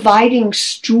 providing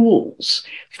stools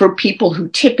for people who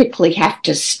typically have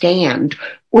to stand,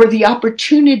 or the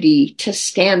opportunity to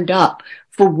stand up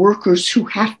for workers who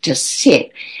have to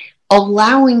sit,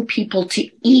 allowing people to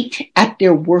eat at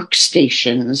their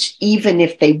workstations, even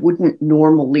if they wouldn't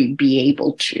normally be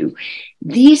able to.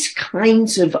 These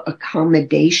kinds of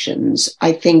accommodations,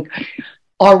 I think,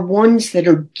 are ones that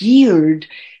are geared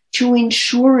to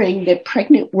ensuring that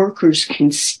pregnant workers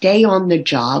can stay on the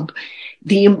job,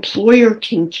 the employer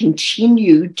can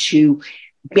continue to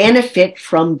benefit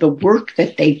from the work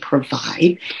that they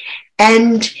provide,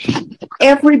 and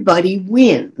everybody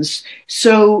wins.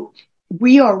 So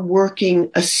we are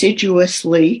working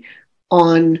assiduously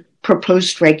on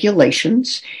proposed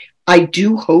regulations. I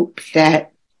do hope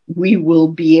that we will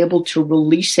be able to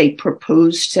release a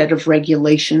proposed set of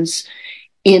regulations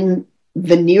in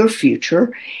the near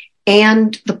future,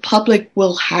 and the public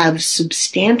will have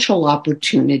substantial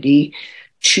opportunity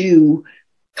to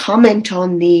comment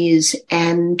on these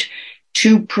and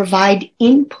to provide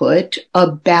input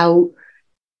about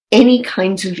any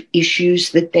kinds of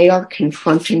issues that they are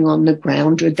confronting on the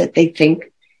ground or that they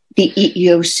think the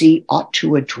EEOC ought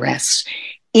to address.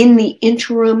 In the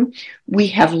interim, we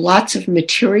have lots of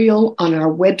material on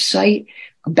our website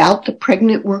about the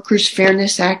Pregnant Workers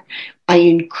Fairness Act. I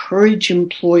encourage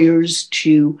employers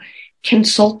to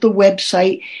consult the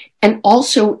website and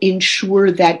also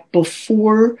ensure that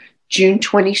before June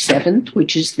 27th,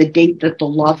 which is the date that the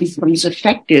law becomes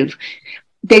effective,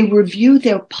 they review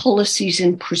their policies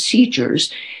and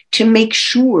procedures to make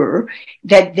sure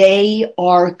that they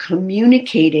are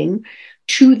communicating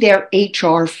to their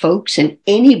HR folks and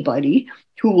anybody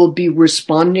who will be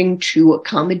responding to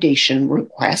accommodation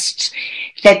requests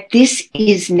that this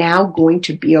is now going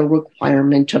to be a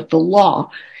requirement of the law,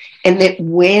 and that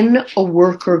when a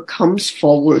worker comes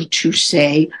forward to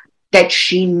say that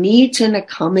she needs an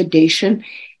accommodation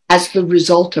as the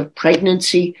result of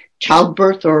pregnancy,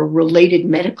 childbirth, or a related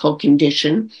medical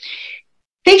condition,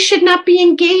 they should not be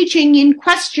engaging in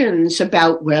questions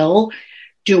about, well,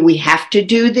 do we have to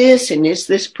do this? And is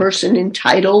this person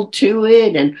entitled to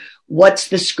it? And what's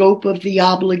the scope of the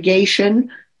obligation?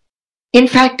 In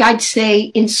fact, I'd say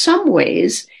in some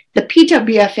ways, the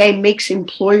PWFA makes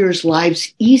employers'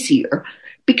 lives easier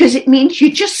because it means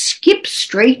you just skip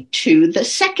straight to the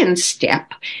second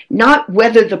step, not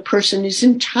whether the person is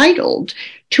entitled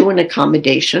to an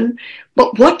accommodation,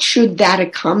 but what should that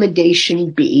accommodation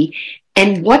be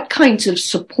and what kinds of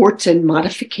supports and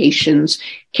modifications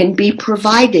can be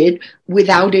provided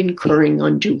without incurring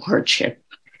undue hardship.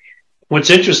 What's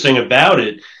interesting about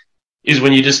it is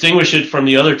when you distinguish it from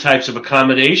the other types of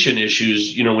accommodation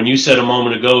issues, when you said a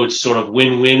moment ago, it's sort of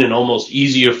win-win and almost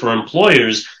easier for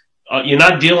employers. You're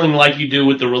not dealing like you do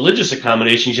with the religious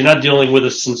accommodations. You're not dealing with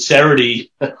a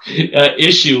sincerity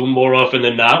issue more often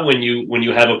than not when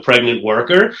you have a pregnant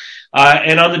worker.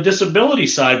 And on the disability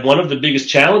side, one of the biggest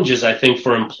challenges, I think,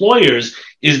 for employers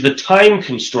is the time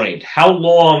constraint. How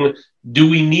long do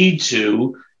we need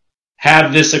to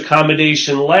have this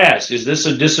accommodation last? Is this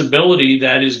a disability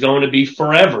that is going to be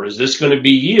forever? Is this going to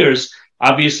be years?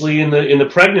 Obviously, in the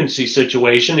pregnancy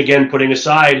situation, again, putting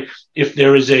aside if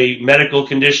there is a medical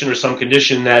condition or some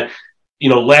condition that,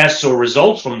 lasts or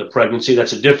results from the pregnancy,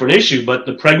 that's a different issue. But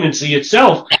the pregnancy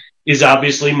itself is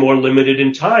obviously more limited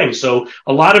in time. So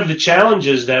a lot of the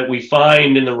challenges that we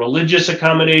find in the religious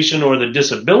accommodation or the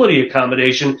disability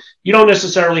accommodation, you don't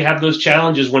necessarily have those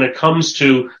challenges when it comes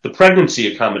to the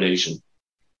pregnancy accommodation.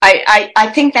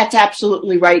 I think that's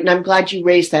absolutely right. And I'm glad you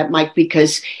raised that, Mike,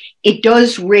 because it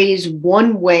does raise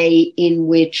one way in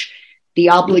which the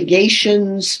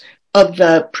obligations of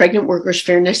the Pregnant Workers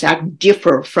Fairness Act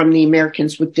differ from the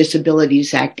Americans with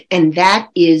Disabilities Act. And that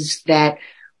is that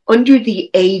under the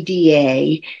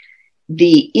ADA,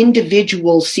 the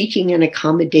individual seeking an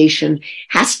accommodation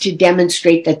has to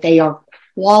demonstrate that they are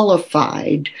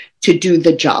qualified to do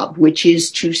the job, which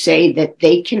is to say that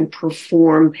they can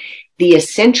perform the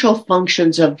essential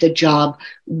functions of the job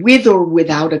with or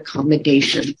without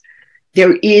accommodation.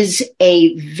 There is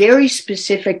a very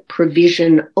specific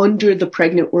provision under the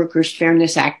Pregnant Workers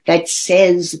Fairness Act that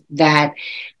says that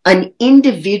an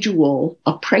individual,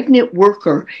 a pregnant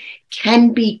worker,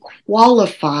 can be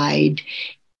qualified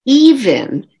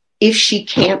even if she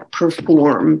can't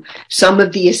perform some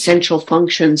of the essential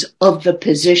functions of the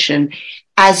position,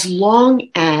 as long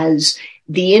as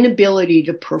the inability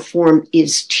to perform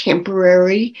is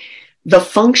temporary. The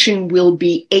function will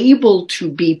be able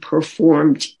to be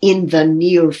performed in the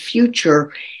near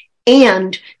future,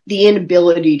 and the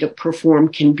inability to perform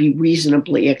can be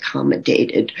reasonably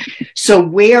accommodated. So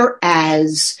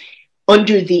whereas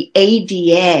under the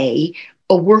ADA,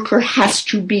 a worker has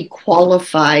to be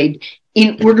qualified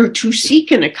in order to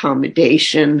seek an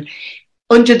accommodation,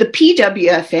 under the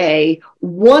PWFA,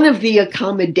 one of the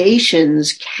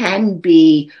accommodations can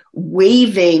be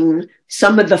waiving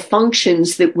some of the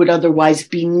functions that would otherwise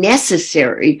be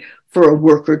necessary for a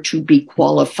worker to be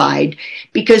qualified,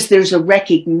 because there's a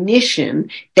recognition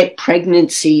that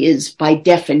pregnancy is, by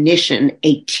definition,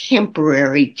 a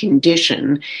temporary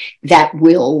condition that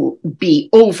will be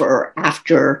over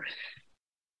after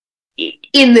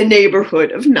in the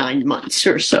neighborhood of 9 months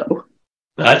or so.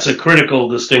 That's a critical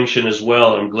distinction as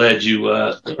well. I'm glad you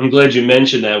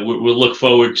mentioned that. We'll look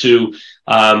forward to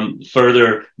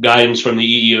further guidance from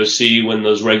the EEOC when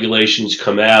those regulations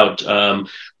come out.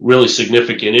 Really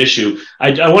significant issue.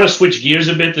 I want to switch gears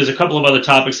a bit. There's a couple of other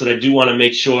topics that I do want to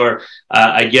make sure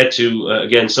I get to.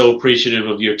 Again, so appreciative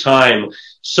of your time.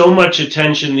 So much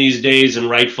attention these days, and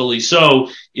rightfully so,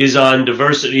 is on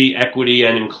diversity, equity,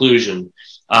 and inclusion.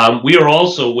 We are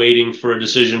also waiting for a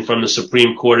decision from the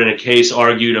Supreme Court in a case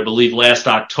argued, I believe, last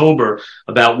October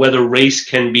about whether race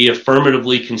can be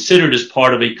affirmatively considered as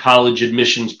part of a college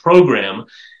admissions program.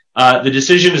 The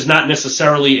decision is not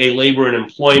necessarily a labor and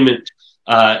employment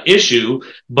issue,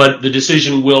 but the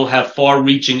decision will have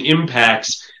far-reaching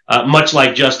impacts, much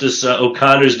like Justice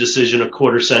O'Connor's decision a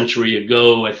quarter century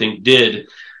ago, I think, did.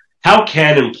 How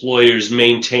can employers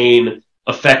maintain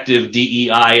effective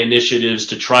DEI initiatives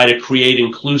to try to create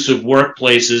inclusive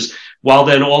workplaces while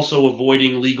then also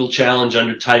avoiding legal challenge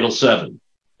under Title VII?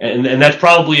 And that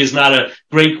probably is not a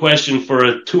great question for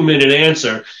a 2-minute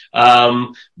answer,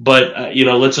 but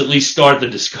let's at least start the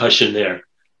discussion there.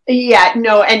 Yeah,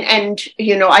 no, and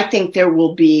I think there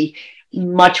will be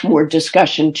much more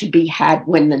discussion to be had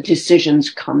when the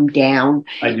decisions come down.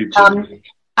 I do too.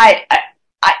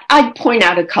 I'd point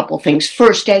out a couple things.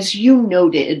 First, as you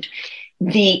noted,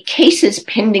 the cases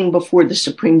pending before the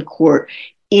Supreme Court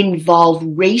involve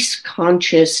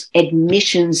race-conscious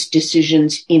admissions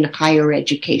decisions in higher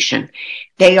education.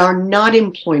 They are not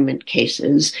employment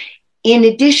cases. In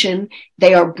addition,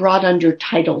 they are brought under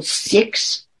Title VI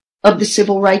of the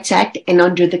Civil Rights Act and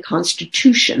under the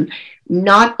Constitution,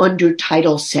 not under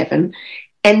Title VII,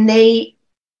 and they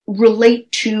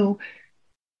relate to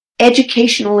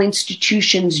educational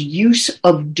institutions' use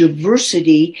of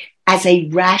diversity as a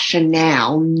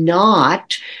rationale,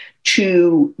 not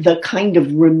to the kind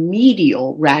of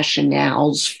remedial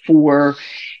rationales for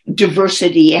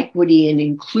diversity, equity, and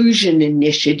inclusion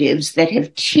initiatives that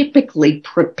have typically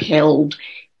propelled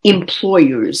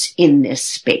employers in this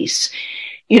space.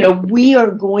 We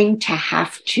are going to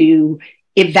have to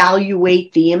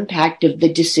evaluate the impact of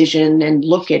the decision and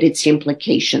look at its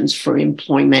implications for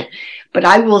employment. But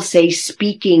I will say,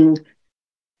 speaking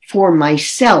for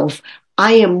myself,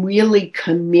 I am really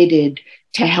committed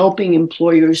to helping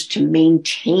employers to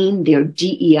maintain their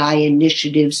DEI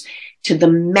initiatives to the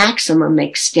maximum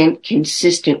extent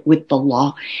consistent with the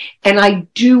law. And I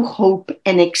do hope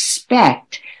and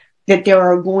expect that there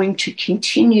are going to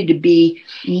continue to be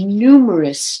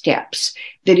numerous steps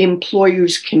that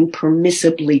employers can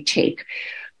permissibly take,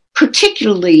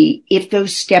 particularly if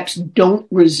those steps don't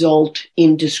result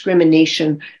in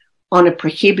discrimination on a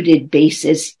prohibited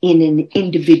basis in an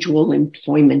individual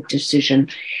employment decision.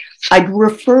 I'd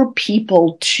refer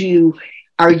people to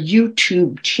our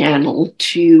YouTube channel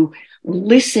to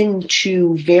listen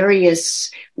to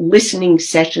various listening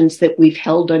sessions that we've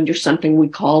held under something we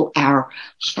call our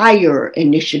HIRE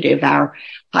initiative, our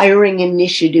hiring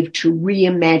initiative to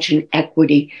reimagine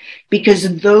equity,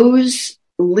 because those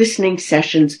listening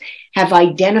sessions have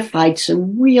identified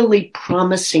some really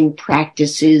promising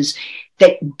practices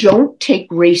that don't take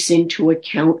race into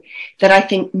account, that I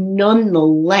think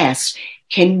nonetheless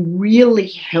can really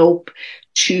help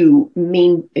to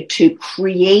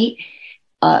create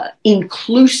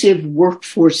inclusive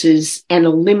workforces and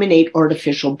eliminate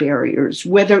artificial barriers,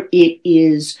 whether it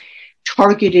is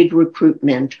targeted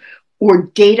recruitment or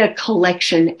data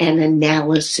collection and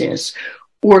analysis,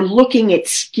 or looking at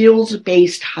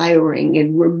skills-based hiring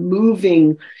and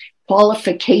removing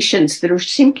qualifications that are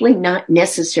simply not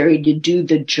necessary to do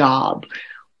the job,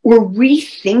 or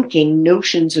rethinking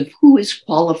notions of who is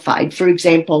qualified. For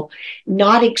example,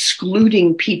 not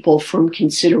excluding people from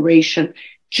consideration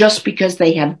just because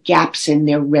they have gaps in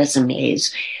their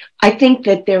resumes. I think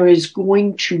that there is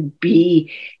going to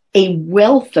be a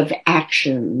wealth of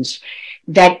actions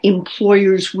that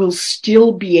employers will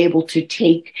still be able to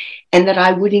take, and that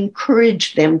I would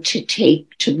encourage them to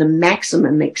take to the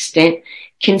maximum extent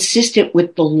consistent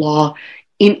with the law,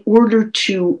 in order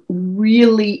to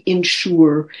really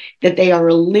ensure that they are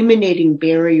eliminating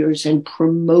barriers and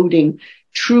promoting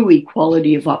true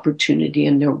equality of opportunity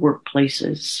in their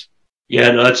workplaces.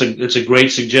 Yeah, no, that's a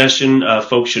great suggestion.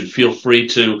 Folks should feel free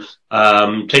to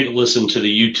take a listen to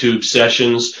the YouTube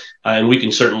sessions, and we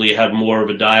can certainly have more of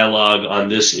a dialogue on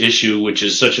this issue, which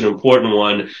is such an important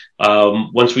one.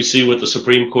 Once we see what the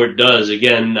Supreme Court does,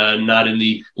 again, not in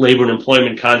the labor and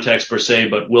employment context per se,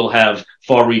 but will have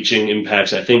far-reaching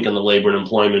impacts, I think, in the labor and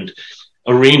employment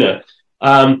arena.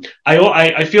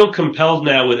 I feel compelled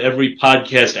now with every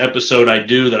podcast episode I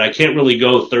do that I can't really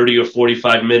go 30 or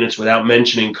 45 minutes without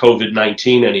mentioning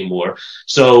COVID-19 anymore.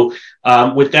 So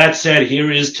with that said,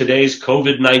 here is today's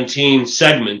COVID-19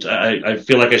 segment. I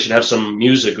feel like I should have some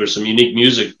music or some unique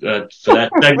music for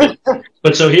that segment.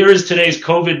 But so here is today's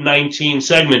COVID-19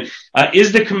 segment.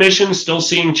 Is the commission still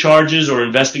seeing charges or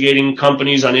investigating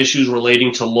companies on issues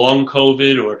relating to long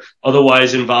COVID or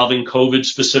otherwise involving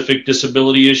COVID-specific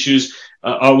disability issues?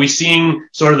 Are we seeing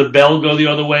sort of the bell go the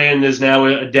other way and there's now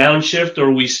a downshift, or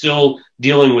are we still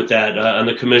dealing with that on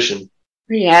the commission?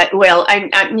 Yeah, well,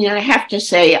 I mean, I have to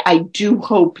say, I do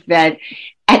hope that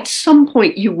at some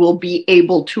point you will be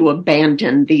able to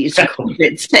abandon these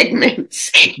COVID segments.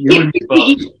 It would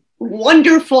be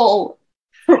wonderful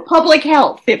for public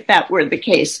health if that were the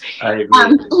case. I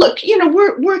agree. Look,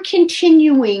 we're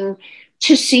continuing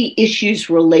to see issues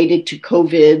related to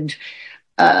COVID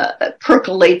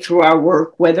percolate through our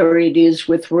work, whether it is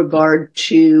with regard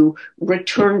to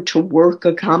return to work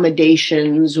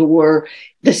accommodations or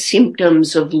the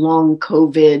symptoms of long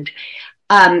COVID.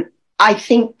 I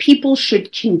think people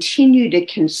should continue to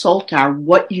consult our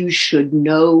What You Should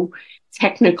Know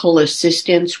technical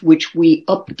assistance, which we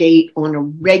update on a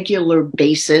regular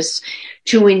basis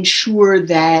to ensure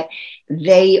that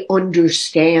they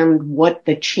understand what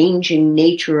the changing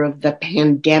nature of the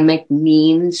pandemic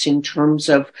means in terms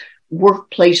of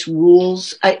workplace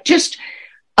rules. Just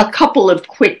a couple of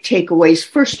quick takeaways.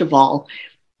 First of all,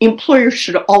 employers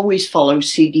should always follow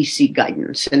CDC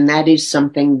guidance, and that is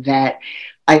something that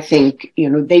I think,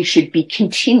 they should be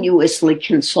continuously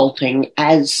consulting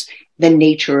as the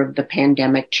nature of the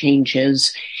pandemic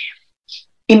changes.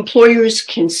 Employers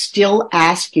can still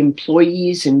ask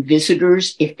employees and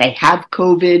visitors if they have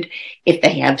COVID, if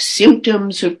they have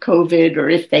symptoms of COVID, or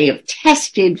if they have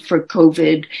tested for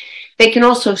COVID. They can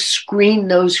also screen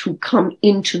those who come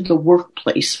into the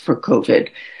workplace for COVID.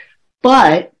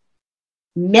 But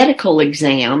medical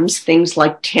exams, things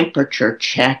like temperature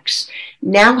checks,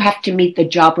 now have to meet the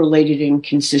job-related and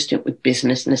consistent with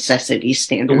business necessity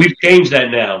standards. We've changed that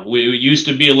now. We used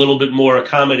to be a little bit more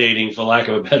accommodating, for lack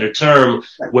of a better term.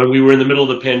 When we were in the middle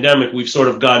of the pandemic, we've sort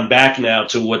of gone back now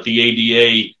to what the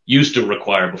ADA used to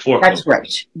require before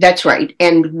COVID. That's right.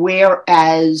 And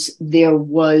whereas there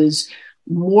was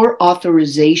more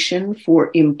authorization for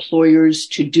employers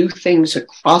to do things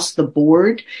across the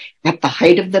board at the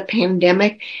height of the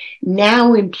pandemic,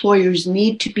 now employers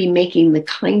need to be making the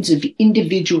kinds of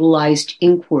individualized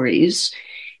inquiries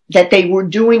that they were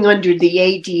doing under the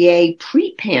ADA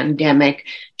pre-pandemic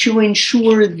to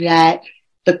ensure that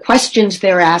the questions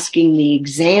they're asking, the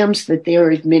exams that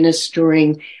they're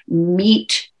administering,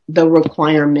 meet the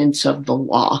requirements of the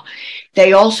law.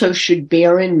 They also should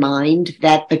bear in mind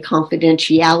that the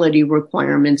confidentiality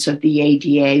requirements of the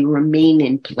ADA remain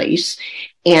in place,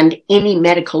 and any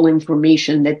medical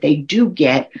information that they do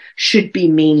get should be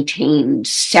maintained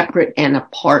separate and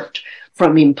apart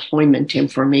from employment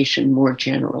information more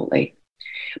generally.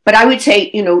 But I would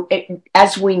say,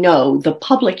 as we know, the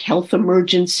public health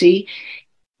emergency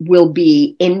will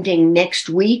be ending next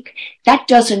week. That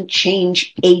doesn't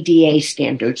change ADA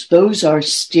standards. Those are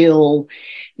still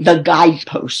the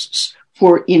guideposts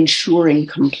for ensuring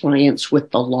compliance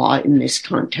with the law in this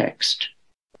context.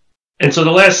 And so the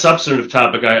last substantive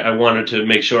topic I wanted to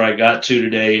make sure I got to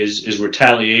today is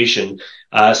retaliation.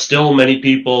 Still, many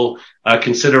people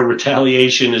consider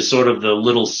retaliation as sort of the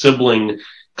little sibling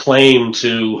claim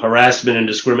to harassment and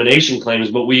discrimination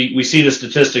claims, but we see the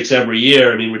statistics every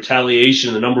year. I mean,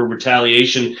 retaliation, the number of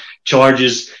retaliation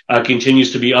charges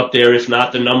continues to be up there, if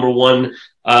not the number one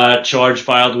charge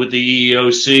filed with the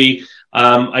EEOC.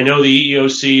 I know the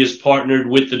EEOC is partnered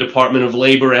with the Department of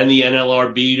Labor and the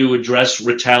NLRB to address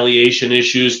retaliation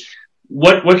issues.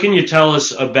 What can you tell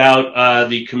us about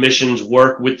the Commission's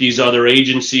work with these other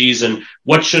agencies, and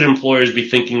what should employers be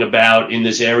thinking about in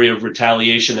this area of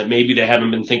retaliation that maybe they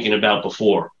haven't been thinking about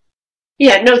before?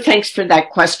 Yeah, no, thanks for that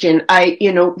question.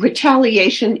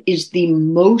 Retaliation is the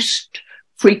most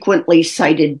frequently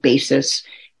cited basis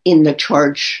in the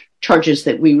charges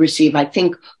that we receive. I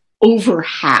think over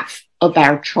half of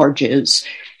our charges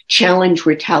challenge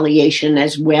retaliation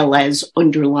as well as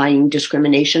underlying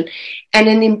discrimination. And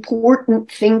an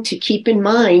important thing to keep in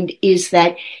mind is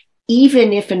that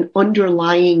even if an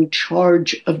underlying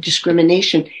charge of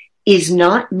discrimination is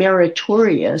not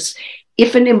meritorious,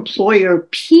 if an employer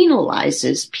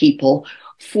penalizes people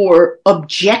for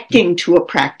objecting to a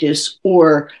practice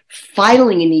or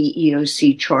filing an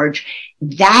EEOC charge,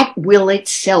 that will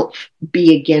itself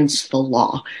be against the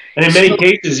law. And in many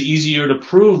cases, easier to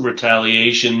prove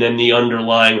retaliation than the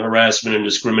underlying harassment and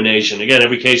discrimination. Again,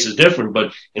 every case is different,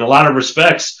 but in a lot of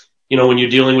respects, when you're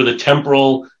dealing with a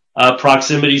temporal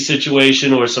proximity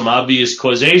situation or some obvious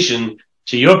causation,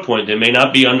 to your point, there may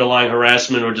not be underlying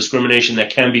harassment or discrimination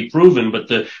that can be proven, but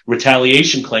the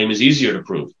retaliation claim is easier to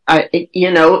prove.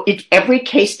 Every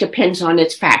case depends on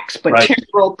its facts, but right.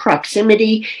 Temporal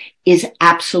proximity is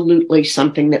absolutely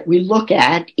something that we look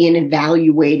at in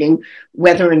evaluating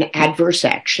whether an adverse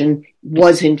action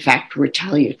was in fact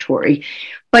retaliatory.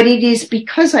 But it is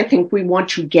because I think we want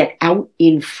to get out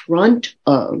in front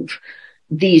of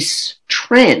these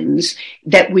trends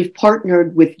that we've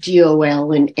partnered with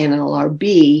DOL and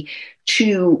NLRB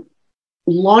to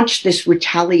launch this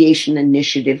retaliation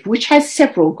initiative, which has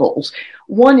several goals.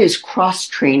 One is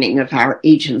cross-training of our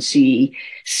agency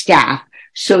staff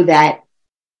so that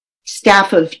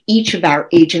staff of each of our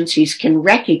agencies can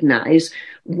recognize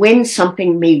when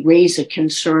something may raise a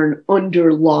concern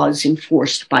under laws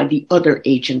enforced by the other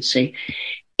agency.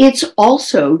 It's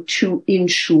also to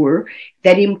ensure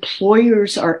that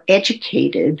employers are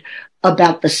educated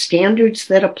about the standards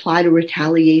that apply to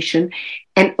retaliation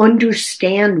and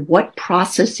understand what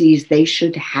processes they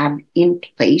should have in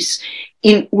place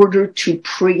in order to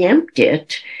preempt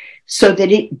it so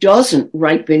that it doesn't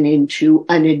ripen into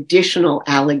an additional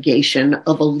allegation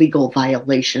of a legal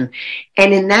violation.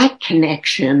 And in that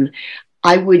connection,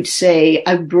 I would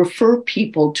refer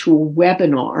people to a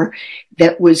webinar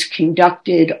that was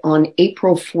conducted on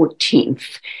April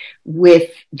 14th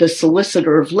with the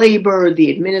Solicitor of Labor, the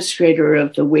Administrator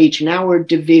of the Wage and Hour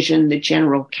Division, the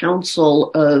General Counsel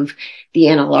of the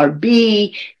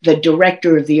NLRB, the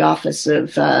Director of the Office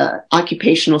of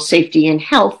Occupational Safety and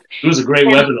Health. It was a great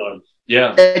webinar.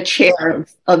 Yeah. The Chair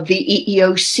of the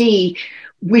EEOC,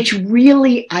 which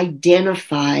really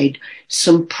identified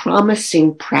some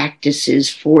promising practices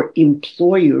for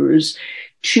employers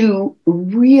to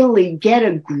really get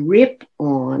a grip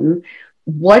on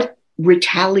what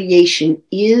retaliation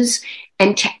is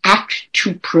and to act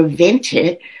to prevent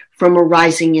it from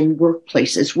arising in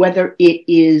workplaces, whether it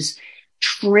is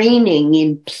training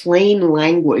in plain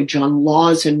language on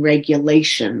laws and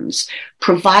regulations,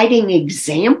 providing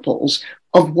examples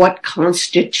of what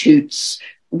constitutes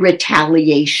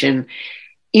retaliation,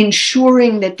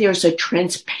 ensuring that there's a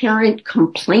transparent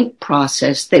complaint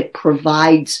process that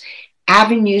provides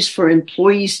avenues for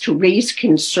employees to raise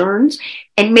concerns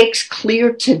and makes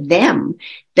clear to them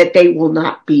that they will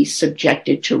not be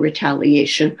subjected to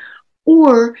retaliation,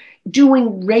 or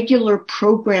doing regular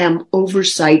program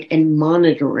oversight and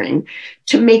monitoring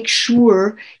to make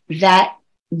sure that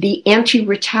the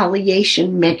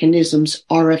anti-retaliation mechanisms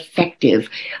are effective.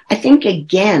 I think,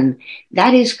 again,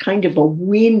 that is kind of a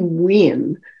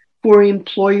win-win for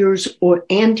employers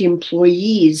and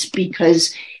employees,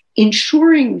 because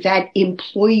ensuring that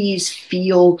employees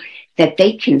feel that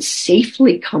they can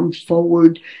safely come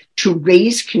forward to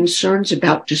raise concerns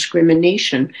about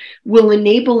discrimination will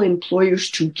enable employers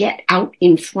to get out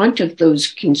in front of those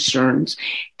concerns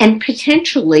and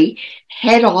potentially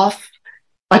head off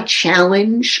a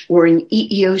challenge or an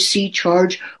EEOC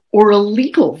charge or a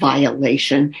legal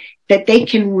violation that they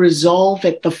can resolve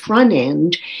at the front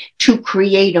end to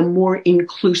create a more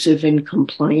inclusive and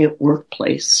compliant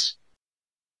workplace.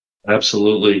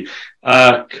 Absolutely.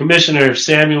 Commissioner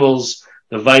Samuels,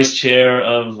 the vice chair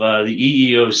of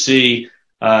the EEOC,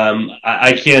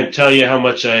 I can't tell you how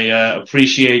much I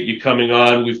appreciate you coming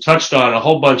on. We've touched on a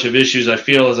whole bunch of issues. I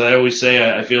feel, as I always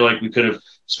say, I feel like we could have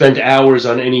spent hours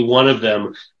on any one of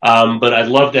them. But I'd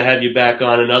love to have you back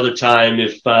on another time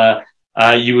if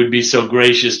you would be so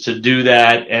gracious to do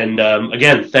that. And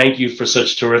again, thank you for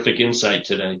such terrific insight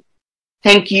today.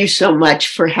 Thank you so much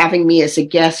for having me as a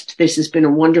guest. This has been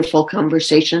a wonderful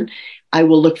conversation. I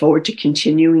will look forward to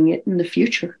continuing it in the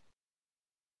future.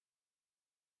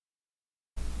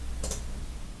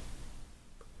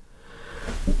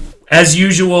 As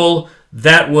usual,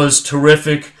 that was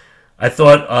terrific. I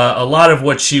thought a lot of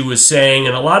what she was saying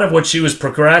and a lot of what she was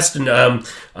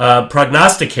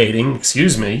prognosticating,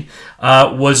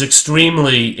 was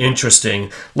extremely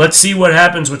interesting. Let's see what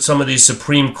happens with some of these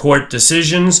Supreme Court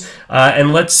decisions,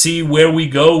 and let's see where we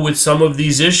go with some of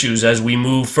these issues as we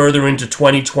move further into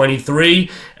 2023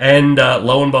 and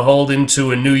lo and behold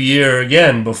into a new year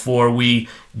again before we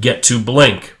get to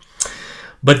blink.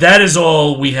 But that is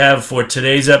all we have for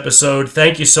today's episode.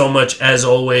 Thank you so much, as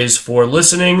always, for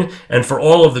listening and for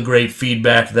all of the great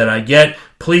feedback that I get.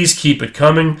 Please keep it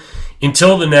coming.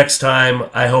 Until the next time,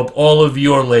 I hope all of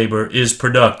your labor is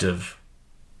productive.